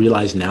I've just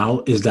realized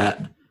now is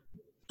that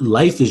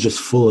life is just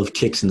full of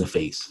kicks in the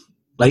face.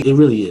 Like it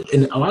really is.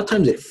 And a lot of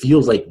times it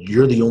feels like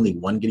you're the only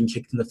one getting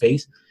kicked in the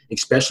face,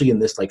 especially in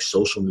this like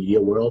social media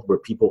world where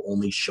people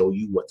only show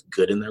you what's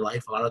good in their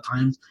life a lot of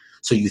times.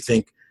 So you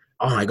think,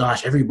 oh my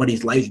gosh,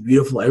 everybody's life's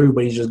beautiful.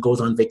 Everybody just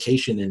goes on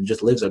vacation and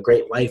just lives a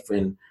great life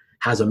and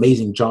has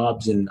amazing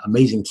jobs and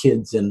amazing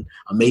kids and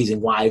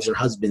amazing wives or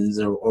husbands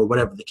or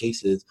whatever the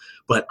case is.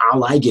 But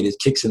all I get is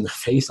kicks in the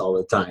face all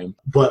the time.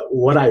 But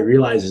what I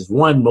realize is,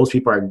 one, most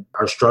people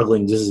are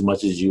struggling just as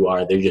much as you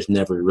are. They're just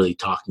never really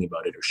talking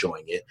about it or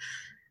showing it.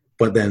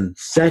 But then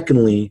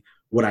secondly,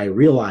 what I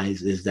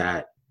realize is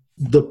that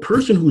the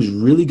person who's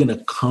really going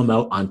to come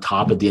out on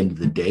top at the end of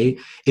the day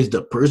is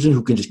the person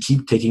who can just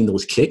keep taking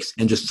those kicks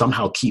and just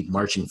somehow keep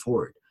marching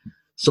forward.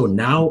 So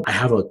now I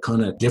have a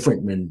kind of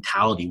different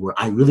mentality where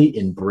I really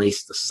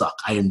embrace the suck.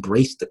 I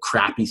embrace the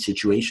crappy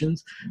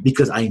situations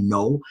because I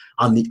know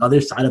on the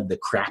other side of the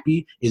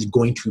crappy is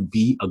going to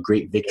be a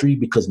great victory,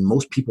 because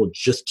most people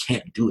just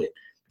can't do it.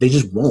 They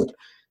just won't.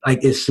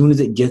 Like as soon as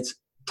it gets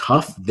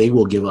tough, they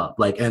will give up.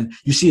 Like, and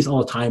you see this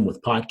all the time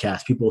with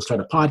podcasts. People will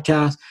start a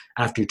podcast.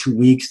 After 2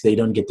 weeks, they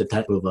don't get the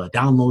type of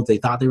downloads they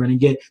thought they were going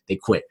to get. They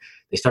quit.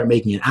 They start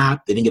making an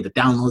app. They didn't get the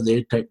downloads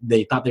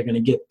they thought they were going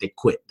to get. They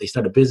quit. They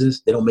start a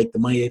business. They don't make the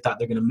money they thought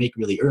they're going to make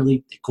really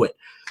early. They quit.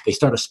 They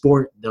start a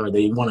sport, or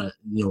they want to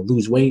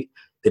lose weight.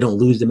 They don't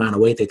lose the amount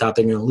of weight they thought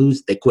they're going to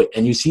lose. They quit.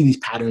 And you see these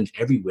patterns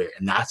everywhere.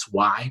 And that's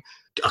why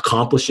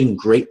accomplishing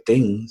great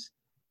things,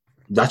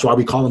 that's why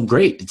we call them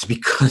great. It's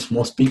because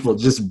most people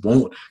just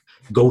won't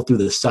go through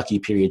the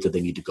sucky periods that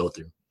they need to go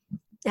through.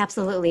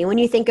 Absolutely. When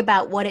you think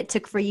about what it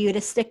took for you to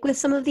stick with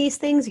some of these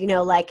things,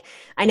 like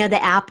I know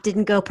the app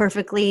didn't go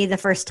perfectly the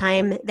first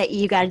time that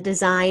you got it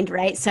designed,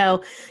 right?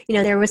 So,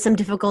 there was some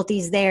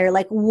difficulties there.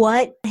 Like,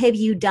 what have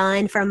you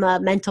done from a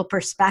mental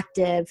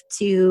perspective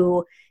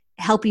to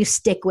help you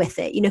stick with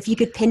it? If you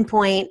could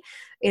pinpoint,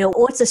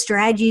 what's the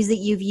strategies that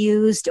you've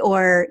used,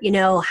 or,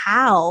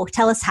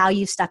 tell us how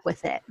you stuck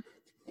with it.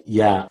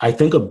 Yeah, I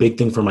think a big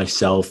thing for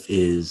myself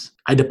is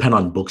I depend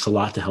on books a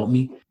lot to help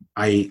me.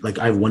 I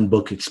have one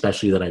book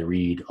especially that I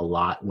read a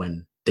lot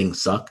when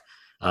things suck,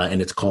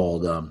 and it's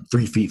called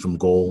 3 Feet from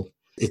Goal.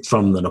 It's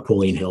from the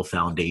Napoleon Hill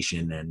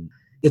Foundation, and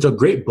it's a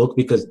great book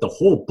because the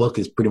whole book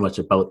is pretty much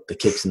about the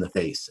kicks in the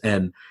face.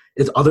 And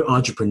it's other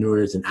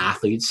entrepreneurs and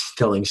athletes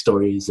telling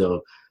stories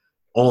of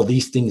all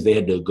these things they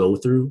had to go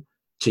through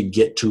to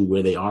get to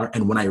where they are.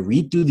 And when I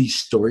read through these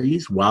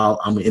stories while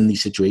I'm in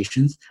these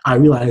situations, I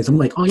realize I'm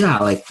like, oh yeah,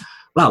 like,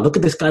 wow, look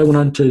at this guy went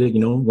on to,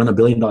 run $1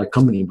 billion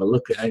company, but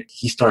look,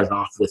 he started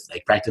off with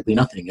like practically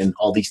nothing and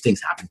all these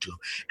things happened to him.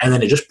 And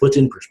then it just puts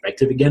in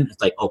perspective again.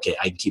 It's like, okay,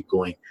 I can keep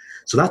going.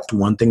 So that's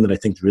one thing that I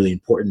think is really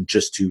important,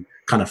 just to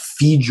kind of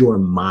feed your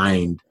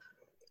mind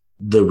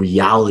the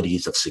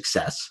realities of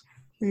success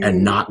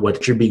and not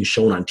what you're being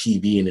shown on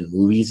TV and in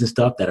movies and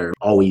stuff that are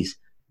always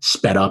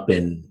sped up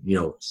and,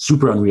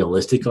 super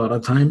unrealistic a lot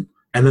of the time.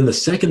 And then the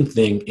second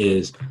thing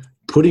is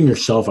putting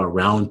yourself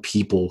around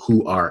people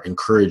who are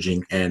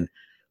encouraging and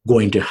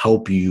going to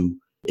help you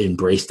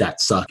embrace that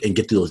suck and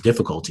get through those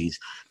difficulties.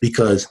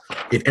 Because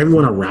if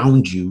everyone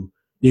around you,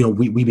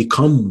 we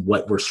become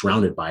what we're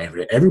surrounded by. If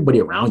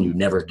everybody around you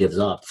never gives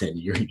up, then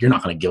you're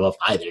not going to give up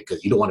either,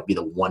 because you don't want to be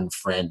the one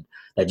friend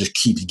that just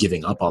keeps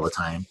giving up all the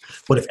time.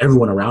 But if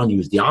everyone around you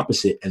is the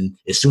opposite, and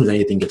as soon as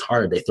anything gets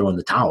hard, they throw in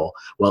the towel,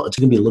 well, it's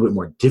going to be a little bit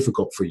more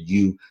difficult for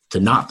you to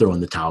not throw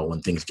in the towel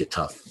when things get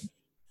tough.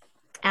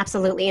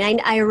 Absolutely.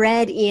 And I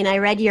read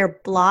your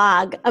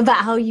blog about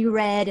how you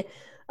read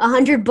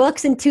 100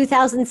 books in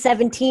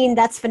 2017.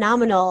 That's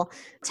phenomenal.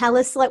 Tell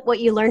us what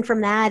you learned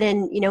from that,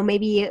 and,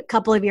 maybe a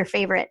couple of your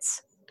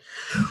favorites.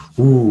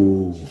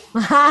 Ooh.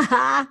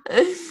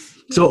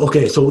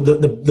 So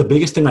the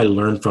biggest thing I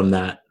learned from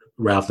that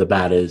right off the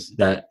bat is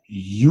that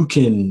you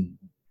can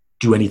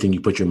do anything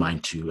you put your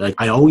mind to. Like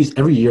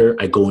every year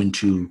I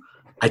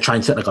try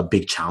and set like a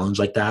big challenge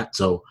like that.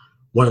 So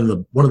one of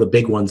the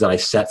big ones that I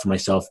set for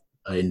myself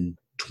in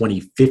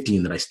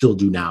 2015 that I still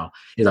do now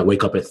is I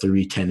wake up at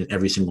 3:10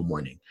 every single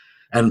morning.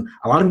 And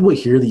a lot of people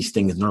hear these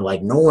things and they're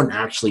like, no one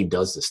actually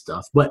does this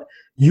stuff. But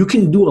you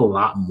can do a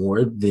lot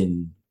more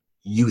than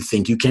you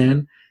think you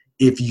can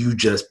if you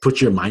just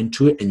put your mind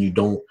to it and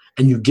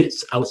you get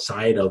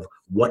outside of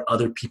what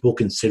other people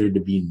consider to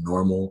be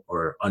normal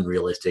or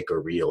unrealistic or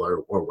real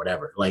or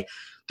whatever. Like,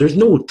 there's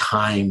no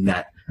time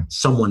that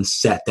someone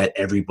set that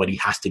everybody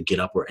has to get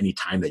up, or any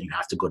time that you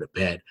have to go to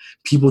bed.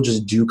 People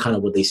just do kind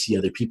of what they see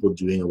other people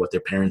doing or what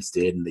their parents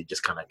did, and they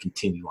just kind of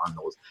continue on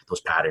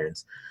those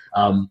patterns.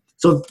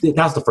 So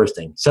that's the first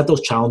thing. Set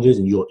those challenges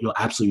and you'll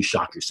absolutely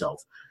shock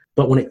yourself.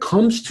 But when it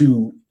comes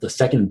to the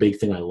second big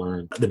thing I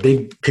learned, the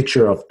big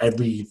picture of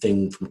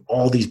everything from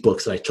all these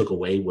books that I took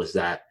away was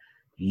that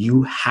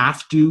you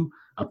have to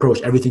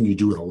approach everything you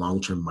do with a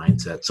long-term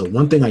mindset. So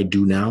one thing I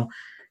do now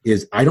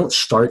is I don't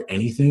start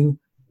anything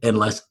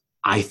unless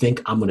I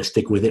think I'm going to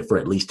stick with it for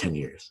at least 10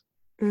 years.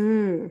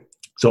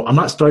 So I'm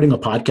not starting a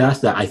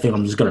podcast that I think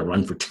I'm just going to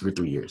run for 2 or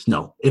 3 years.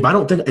 No, if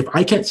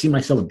I can't see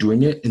myself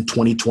doing it in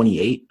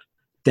 2028,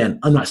 then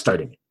I'm not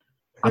starting it.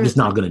 I'm just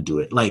not going to do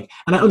it. Like,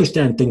 and I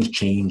understand things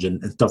change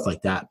and stuff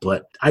like that,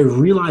 but I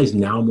realize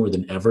now more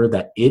than ever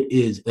that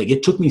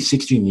it took me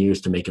 16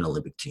 years to make an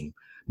Olympic team.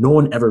 No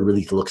one ever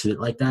really looks at it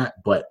like that,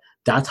 but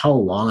that's how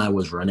long I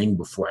was running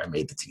before I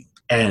made the team.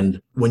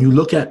 And when you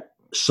look at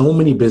so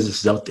many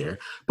businesses out there,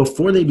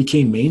 before they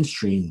became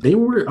mainstream, they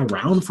were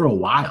around for a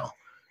while.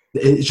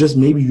 It's just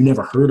maybe you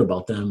never heard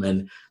about them.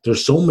 And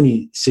there's so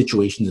many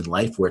situations in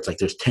life where it's like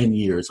there's 10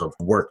 years of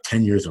work,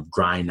 10 years of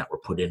grind that were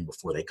put in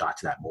before they got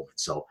to that moment.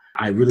 So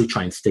I really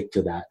try and stick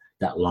to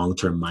that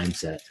long-term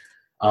mindset.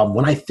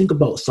 When I think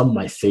about some of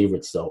my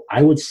favorites, though,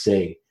 I would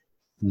say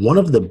one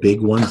of the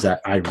big ones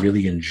that I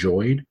really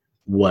enjoyed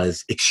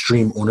was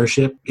Extreme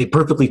Ownership. It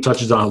perfectly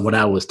touches on what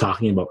I was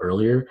talking about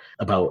earlier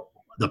about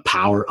the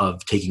power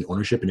of taking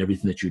ownership in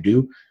everything that you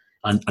do.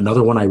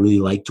 Another one I really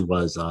liked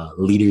was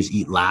Leaders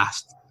Eat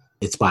Last.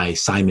 It's by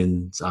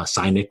Simon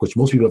Sinek, which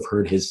most people have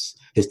heard his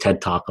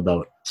TED Talk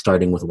about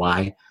starting with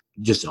why.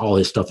 Just all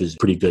his stuff is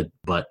pretty good.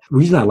 But the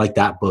reason I like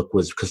that book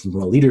was because from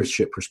a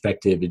leadership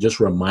perspective, it just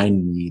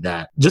reminded me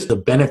that just the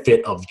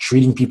benefit of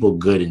treating people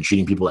good and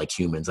treating people like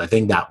humans. I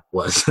think that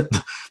was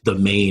the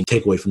main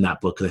takeaway from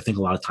that book, because I think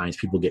a lot of times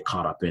people get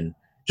caught up in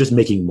just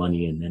making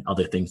money and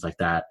other things like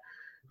that.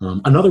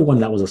 Another one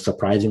that was a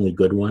surprisingly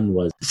good one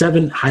was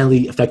 7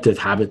 Highly Effective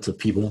Habits of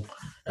People.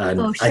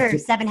 Oh, sure.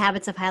 7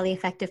 Habits of Highly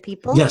Effective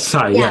People. Yes,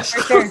 sorry, yeah, yes.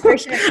 For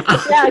sure.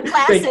 Yeah,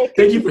 classic.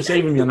 Thank you for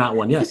saving me on that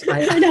one. Yes.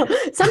 I know.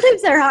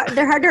 Sometimes they're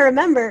hard to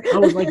remember. I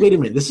was like, wait a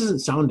minute, this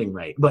isn't sounding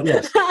right. But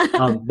yes,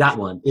 that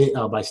one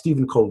by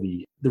Stephen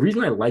Covey. The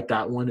reason I like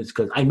that one is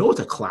because I know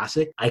it's a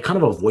classic. I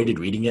kind of avoided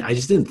reading it. I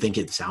just didn't think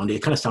it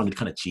kind of sounded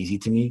kind of cheesy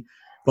to me.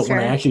 But Sure.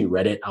 when I actually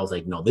read it, I was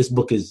like, no, this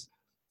book it's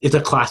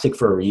a classic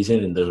for a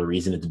reason, and there's a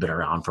reason it's been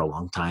around for a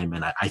long time.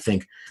 And I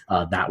think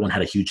that one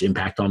had a huge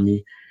impact on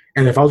me.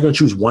 And if I was going to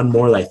choose one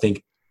more that I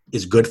think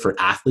is good for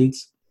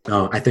athletes,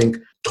 I think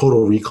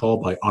Total Recall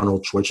by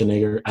Arnold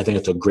Schwarzenegger. I think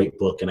it's a great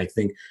book. And I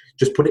think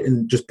putting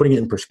it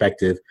in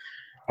perspective,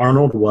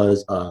 Arnold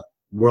was a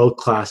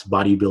world-class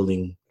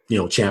bodybuilding,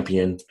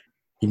 champion.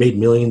 He made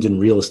millions in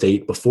real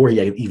estate before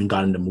he even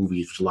got into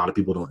movies, which a lot of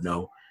people don't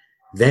know.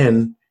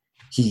 Then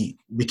he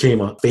became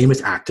a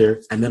famous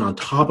actor. And then on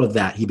top of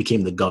that, he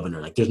became the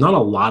governor. Like, there's not a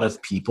lot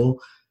of people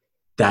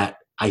that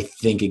I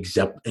think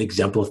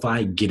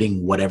exemplify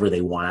getting whatever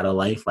they want out of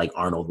life like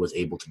Arnold was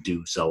able to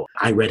do. So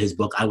I read his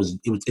book.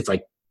 It's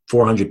like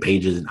 400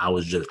 pages, and I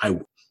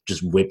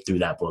just whipped through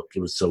that book. It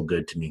was so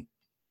good to me.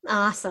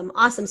 Awesome.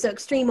 So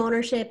Extreme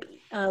Ownership,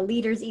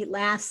 Leaders Eat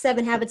Last,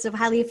 7 Habits of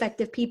Highly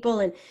Effective People,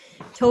 and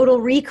Total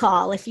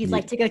Recall, if you'd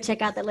like to go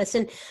check out that list.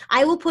 And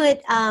I will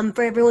put,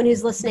 for everyone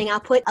who's listening,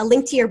 I'll put a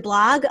link to your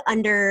blog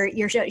under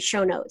your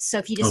show notes. So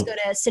if you just go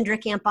to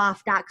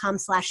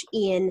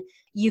cindrakampoff.com/Ian,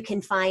 you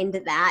can find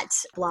that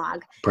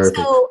blog. Perfect.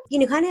 So,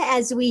 kind of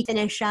as we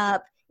finish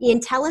up, Ian,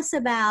 tell us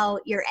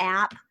about your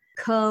app,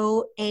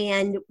 Co,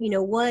 and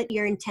what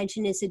your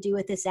intention is to do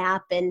with this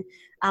app. And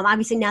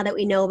obviously now that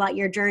we know about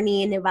your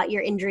journey and about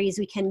your injuries,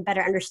 we can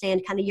better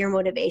understand kind of your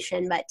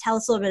motivation. But tell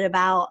us a little bit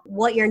about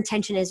what your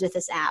intention is with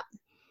this app.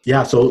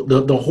 Yeah, so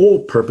the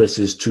whole purpose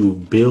is to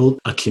build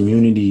a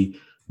community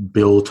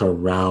built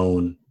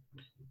around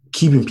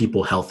keeping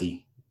people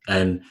healthy.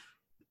 And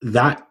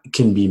that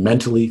can be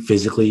mentally,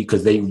 physically,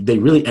 because they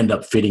really end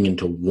up fitting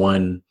into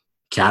one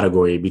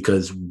category.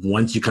 Because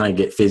once you kind of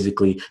get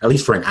physically, at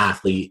least for an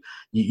athlete,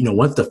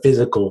 once the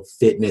physical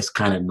fitness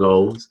kind of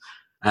goes,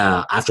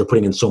 after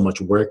putting in so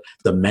much work,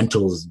 the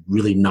mental is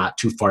really not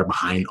too far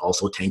behind,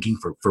 also tanking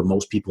for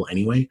most people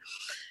anyway.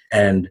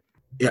 And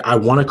I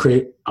want to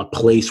create a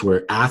place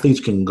where athletes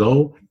can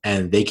go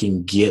and they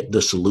can get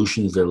the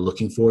solutions they're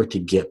looking for to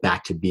get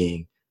back to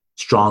being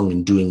strong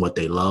and doing what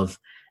they love.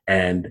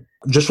 And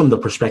just from the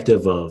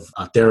perspective of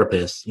a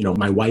therapist,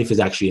 my wife is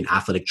actually an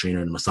athletic trainer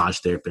and a massage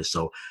therapist.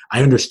 So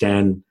I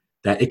understand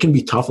that it can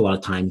be tough a lot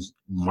of times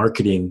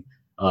marketing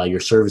your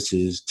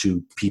services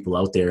to people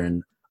out there.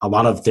 And a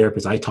lot of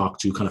therapists I talked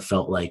to kind of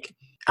felt like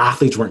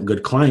athletes weren't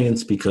good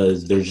clients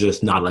because there's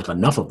just not like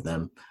enough of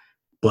them.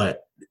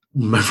 But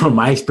from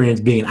my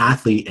experience being an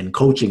athlete and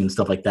coaching and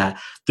stuff like that,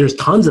 there's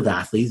tons of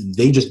athletes.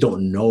 They just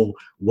don't know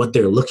what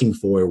they're looking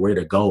for or where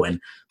to go.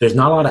 And there's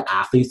not a lot of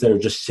athletes that are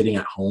just sitting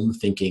at home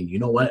thinking, you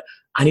know what,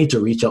 I need to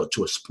reach out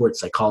to a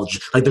sports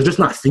psychologist. Like, they're just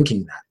not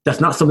thinking that. That's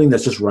not something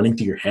that's just running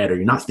through your head, or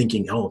you're not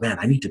thinking, oh man,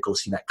 I need to go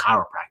see that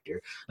chiropractor.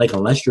 Like,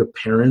 unless your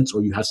parents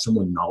or you have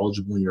someone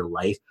knowledgeable in your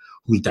life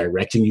who's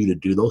directing you to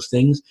do those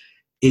things,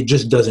 it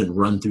just doesn't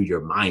run through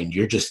your mind.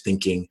 You're just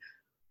thinking,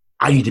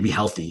 I need to be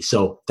healthy.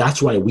 So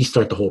that's why we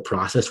start the whole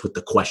process with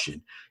the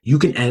question. You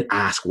can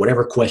ask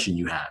whatever question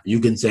you have. You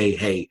can say,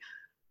 hey,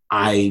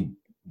 I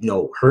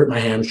hurt my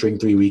hamstring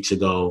 3 weeks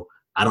ago.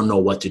 I don't know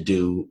what to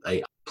do.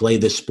 I play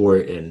this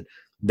sport. And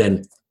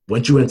then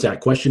once you answer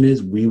that question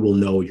we will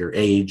know your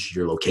age,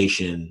 your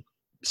location,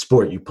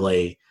 sport you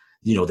play,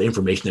 the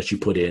information that you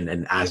put in.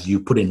 And as you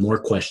put in more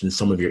questions,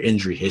 some of your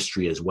injury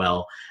history as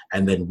well.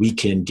 And then we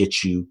can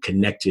get you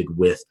connected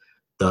with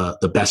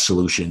the best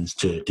solutions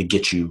to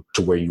get you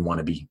to where you want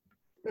to be.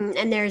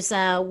 And there's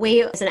a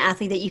way as an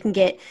athlete that you can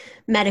get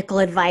medical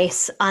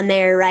advice on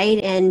there, right?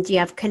 And you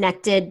have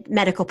connected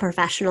medical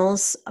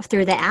professionals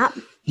through the app.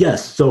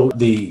 Yes. So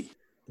the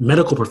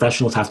medical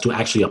professionals have to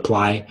actually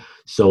apply.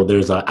 So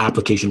there's an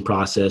application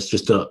process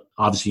just to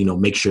obviously,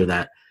 make sure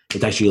that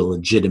it's actually a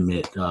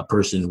legitimate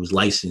person who's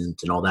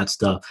licensed and all that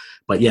stuff.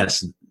 But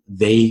yes,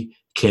 they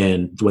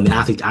can, when the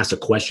athlete asks a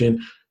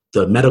question,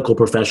 the medical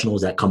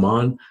professionals that come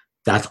on,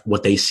 that's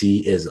what they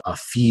see is a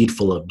feed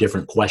full of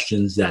different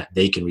questions that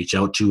they can reach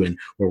out to. And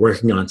we're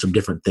working on some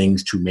different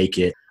things to make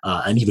it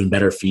an even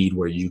better feed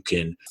where you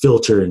can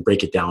filter and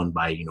break it down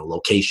by,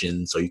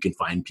 location. So you can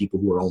find people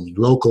who are only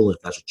local if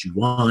that's what you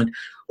want.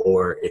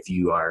 Or if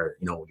you are,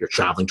 you're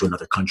traveling to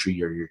another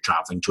country or you're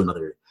traveling to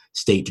another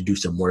state to do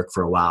some work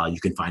for a while,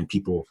 you can find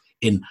people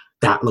in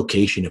that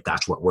location if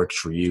that's what works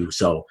for you.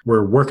 So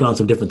we're working on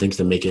some different things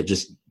to make it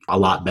just a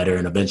lot better.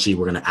 And eventually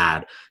we're going to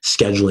add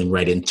scheduling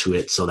right into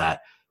it so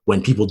that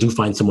when people do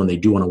find someone they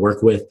do want to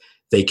work with,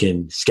 they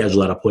can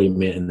schedule that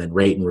appointment and then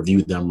rate and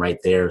review them right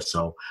there.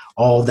 So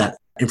all that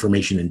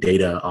information and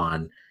data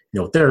on,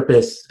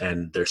 therapists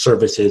and their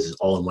services is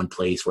all in one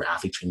place where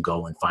athletes can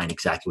go and find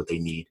exactly what they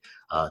need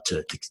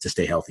to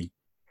stay healthy.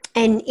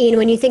 And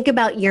when you think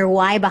about your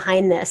why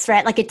behind this,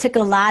 right? Like it took a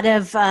lot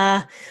of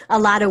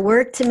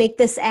work to make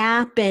this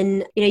app,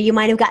 and you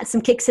might have gotten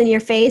some kicks in your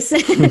face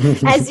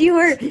as you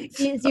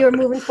were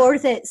moving forward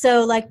with it.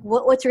 So, like,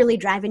 what's really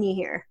driving you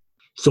here?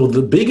 So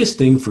the biggest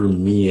thing for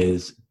me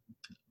is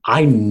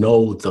I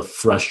know the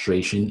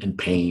frustration and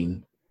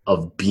pain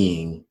of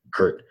being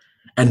hurt.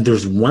 And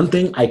there's one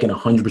thing I can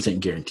 100%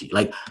 guarantee.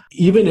 Like,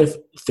 even if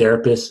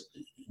therapists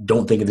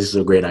don't think this is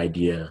a great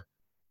idea,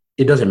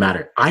 it doesn't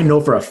matter. I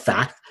know for a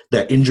fact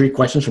that injury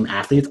questions from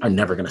athletes are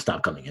never going to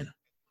stop coming in.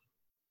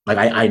 Like,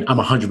 I'm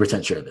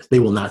 100% sure of this. They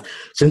will not.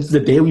 Since the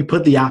day we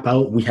put the app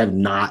out, we have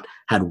not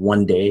had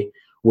one day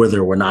where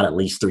there were not at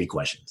least 3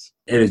 questions.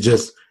 And it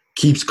just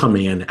keeps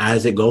coming in.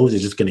 As it goes,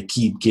 it's just going to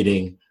keep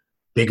getting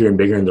bigger and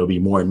bigger, and there'll be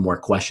more and more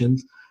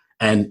questions.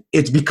 And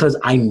it's because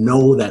I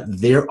know that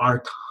there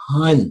are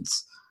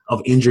tons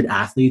of injured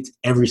athletes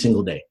every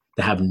single day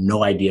that have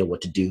no idea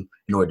what to do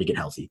in order to get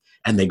healthy.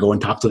 And they go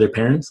and talk to their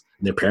parents,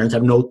 and their parents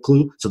have no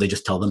clue, so they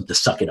just tell them to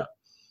suck it up.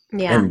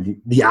 Yeah.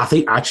 And the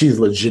athlete actually is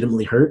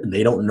legitimately hurt, and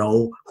they don't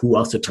know who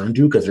else to turn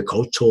to because their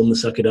coach told them to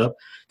suck it up.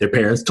 Their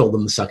parents told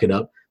them to suck it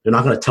up. They're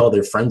not going to tell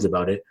their friends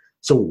about it.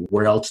 So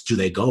where else do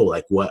they go?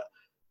 Like, what?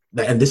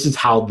 And this is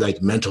how,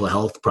 like, mental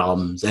health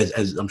problems,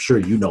 as I'm sure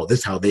you know, this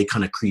is how they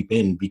kind of creep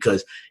in.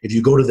 Because if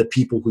you go to the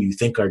people who you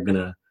think are going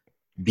to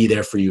be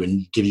there for you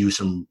and give you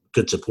some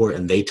good support,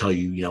 and they tell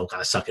you,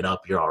 kind of suck it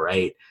up, you're all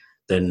right,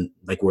 then,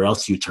 like, where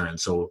else do you turn?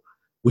 So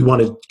we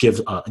want to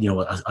give,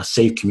 a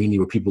safe community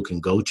where people can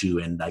go to.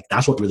 And, like,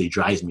 that's what really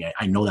drives me.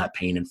 I know that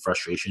pain and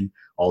frustration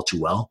all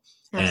too well.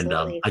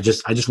 Absolutely. And I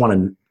just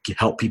want to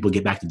help people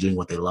get back to doing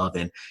what they love.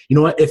 And you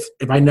know what? If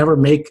I never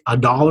make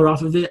 $1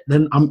 off of it,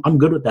 then I'm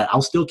good with that.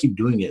 I'll still keep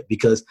doing it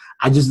because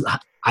I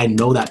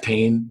know that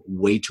pain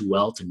way too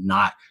well to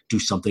not do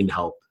something to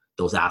help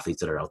those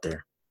athletes that are out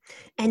there.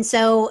 And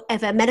so,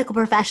 if a medical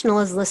professional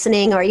is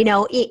listening, or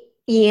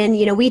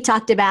Ian, we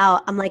talked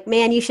about, I'm like,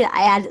 man, you should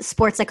add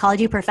sports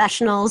psychology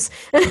professionals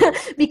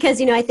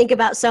because, I think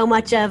about so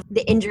much of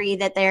the injury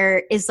that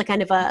there is a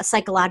kind of a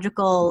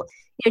psychological,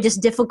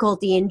 just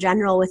difficulty in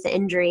general with the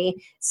injury.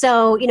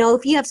 So,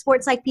 if you have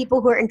sports psych people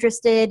who are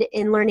interested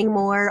in learning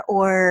more,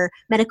 or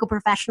medical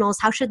professionals,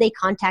 how should they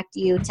contact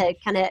you to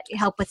kind of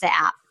help with the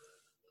app?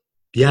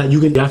 Yeah, you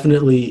can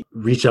definitely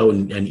reach out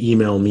and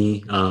email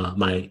me.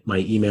 My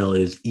email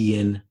is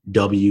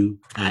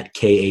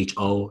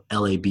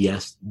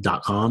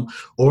ianw@kholabs.com,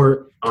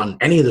 or on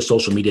any of the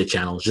social media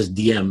channels, just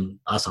DM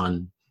us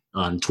on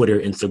Twitter,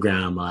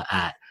 Instagram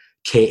at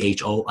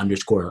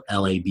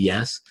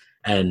KHO_LABS.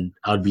 And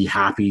I would be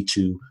happy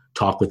to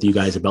talk with you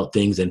guys about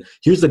things. And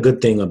here's the good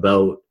thing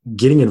about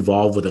getting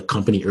involved with a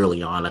company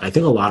early on. Like, I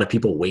think a lot of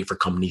people wait for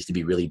companies to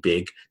be really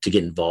big to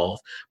get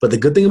involved. But the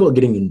good thing about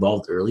getting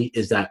involved early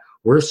is that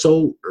we're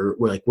so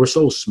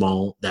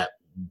small that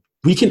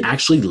we can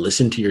actually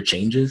listen to your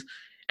changes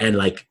and,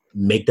 like,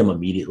 make them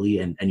immediately.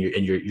 And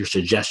your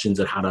suggestions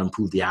on how to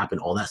improve the app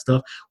and all that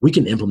stuff, we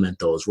can implement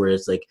those.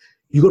 Whereas, like,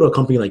 you go to a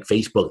company like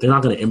Facebook, they're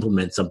not going to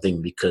implement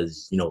something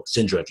because,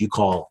 Sindra, if you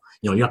call,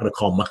 you're not going to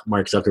call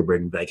Mark Zuckerberg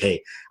and be like,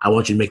 hey, I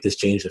want you to make this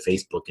change to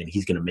Facebook, and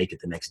he's going to make it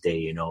the next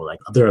day. Like,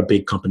 they're a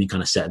big company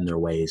kind of set in their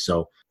ways.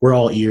 So we're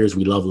all ears.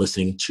 We love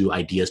listening to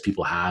ideas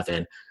people have.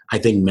 And I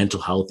think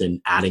mental health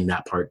and adding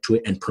that part to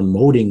it and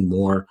promoting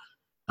more,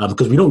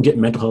 because we don't get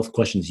mental health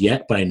questions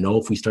yet, but I know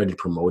if we started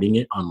promoting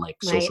it on, like,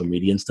 social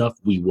media and stuff,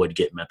 we would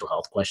get mental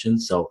health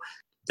questions. So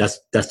that's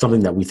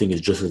something that we think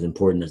is just as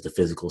important as the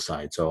physical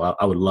side. So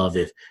I would love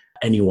if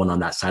anyone on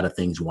that side of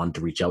things wanted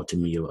to reach out to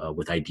me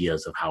with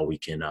ideas of how we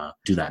can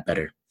do that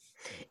better.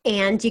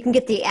 And you can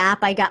get the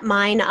app. I got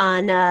mine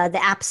on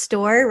the App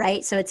Store,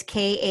 right? So it's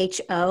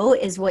KHO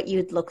is what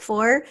you'd look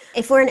for.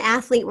 If we're an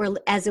athlete,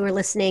 as we're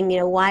listening,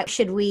 why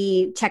should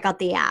we check out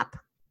the app?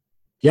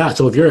 Yeah.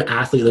 So if you're an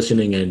athlete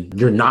listening and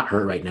you're not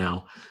hurt right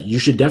now, you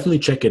should definitely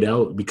check it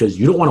out because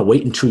you don't want to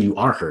wait until you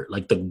are hurt.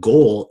 Like the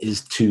goal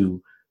is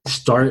to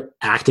start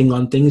acting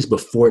on things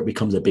before it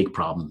becomes a big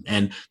problem.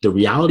 And the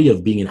reality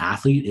of being an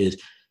athlete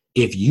is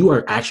if you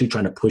are actually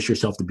trying to push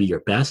yourself to be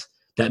your best,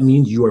 that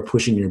means you are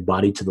pushing your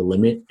body to the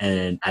limit.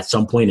 And at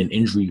some point, an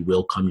injury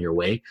will come your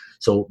way.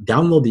 So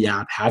download the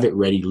app, have it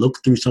ready,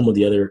 look through some of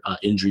the other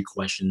injury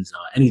questions,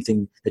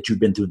 anything that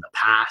you've been through in the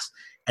past,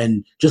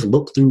 and just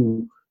look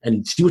through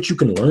and see what you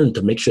can learn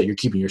to make sure that you're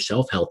keeping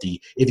yourself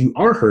healthy. If you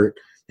are hurt,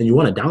 then you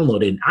want to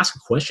download it and ask a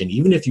question.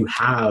 Even if you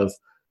have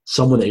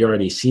someone that you're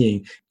already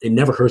seeing, it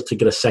never hurts to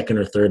get a second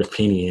or third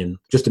opinion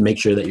just to make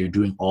sure that you're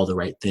doing all the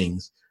right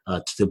things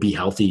to be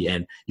healthy.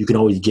 And you can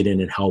always get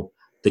in and help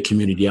the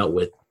community out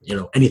with,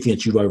 anything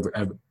that you've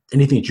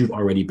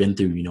already been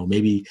through.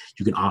 Maybe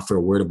you can offer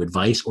a word of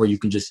advice, or you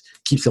can just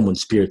keep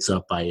someone's spirits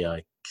up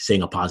by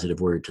saying a positive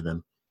word to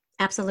them.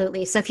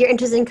 Absolutely. So if you're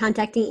interested in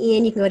contacting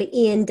Ian, you can go to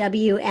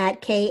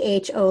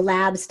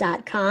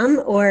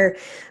ianw@kholabs.com or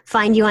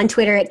find you on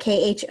Twitter at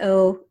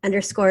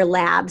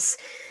KHO_labs.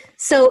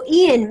 So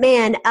Ian,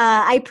 man,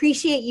 I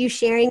appreciate you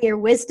sharing your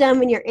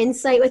wisdom and your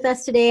insight with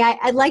us today.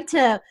 I'd like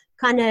to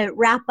kind of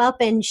wrap up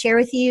and share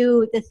with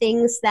you the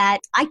things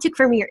that I took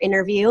from your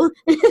interview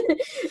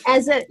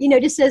as a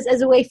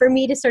way for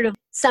me to sort of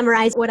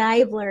summarize what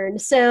I've learned.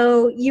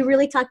 So you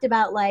really talked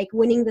about like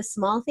winning the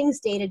small things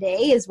day to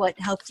day is what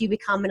helped you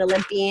become an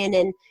Olympian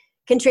and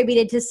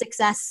contributed to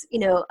success,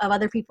 of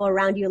other people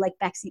around you like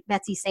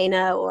Betsy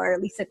Sena or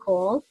Lisa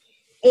Cole.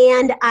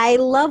 And I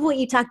love what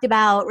you talked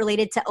about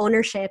related to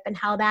ownership and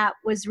how that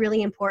was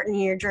really important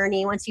in your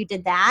journey. Once you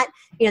did that,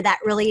 that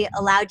really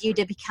allowed you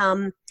to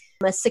become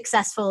a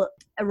successful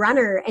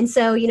runner. And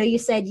so, you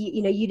said,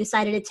 you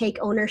decided to take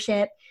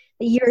ownership,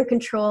 that you're in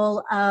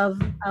control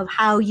of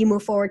how you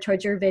move forward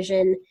towards your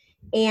vision.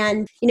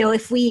 And,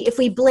 if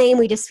we blame,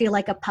 we just feel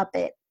like a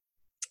puppet.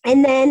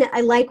 And then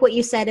I like what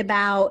you said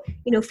about,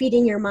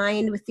 feeding your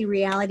mind with the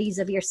realities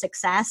of your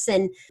success,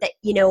 and that,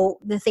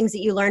 the things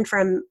that you learned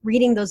from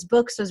reading those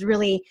books was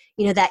really,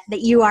 that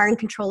you are in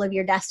control of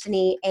your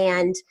destiny,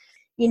 and,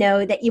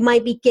 that you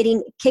might be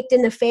getting kicked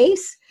in the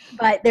face,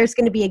 but there's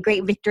going to be a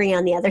great victory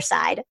on the other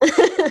side.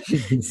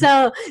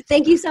 So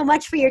thank you so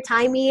much for your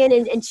time, Ian,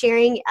 and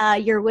sharing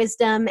your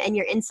wisdom and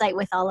your insight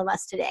with all of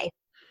us today.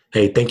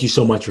 Hey, thank you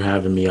so much for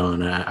having me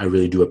on. I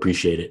really do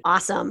appreciate it.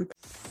 Awesome.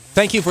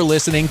 Thank you for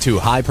listening to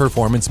High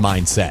Performance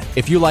Mindset.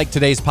 If you like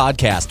today's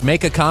podcast,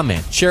 make a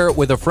comment, share it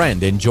with a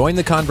friend, and join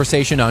the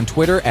conversation on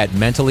Twitter at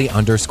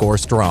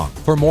mentally_strong.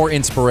 For more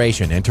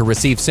inspiration and to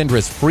receive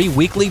Cindra's free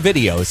weekly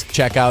videos,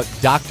 check out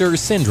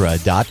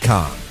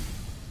drsindra.com.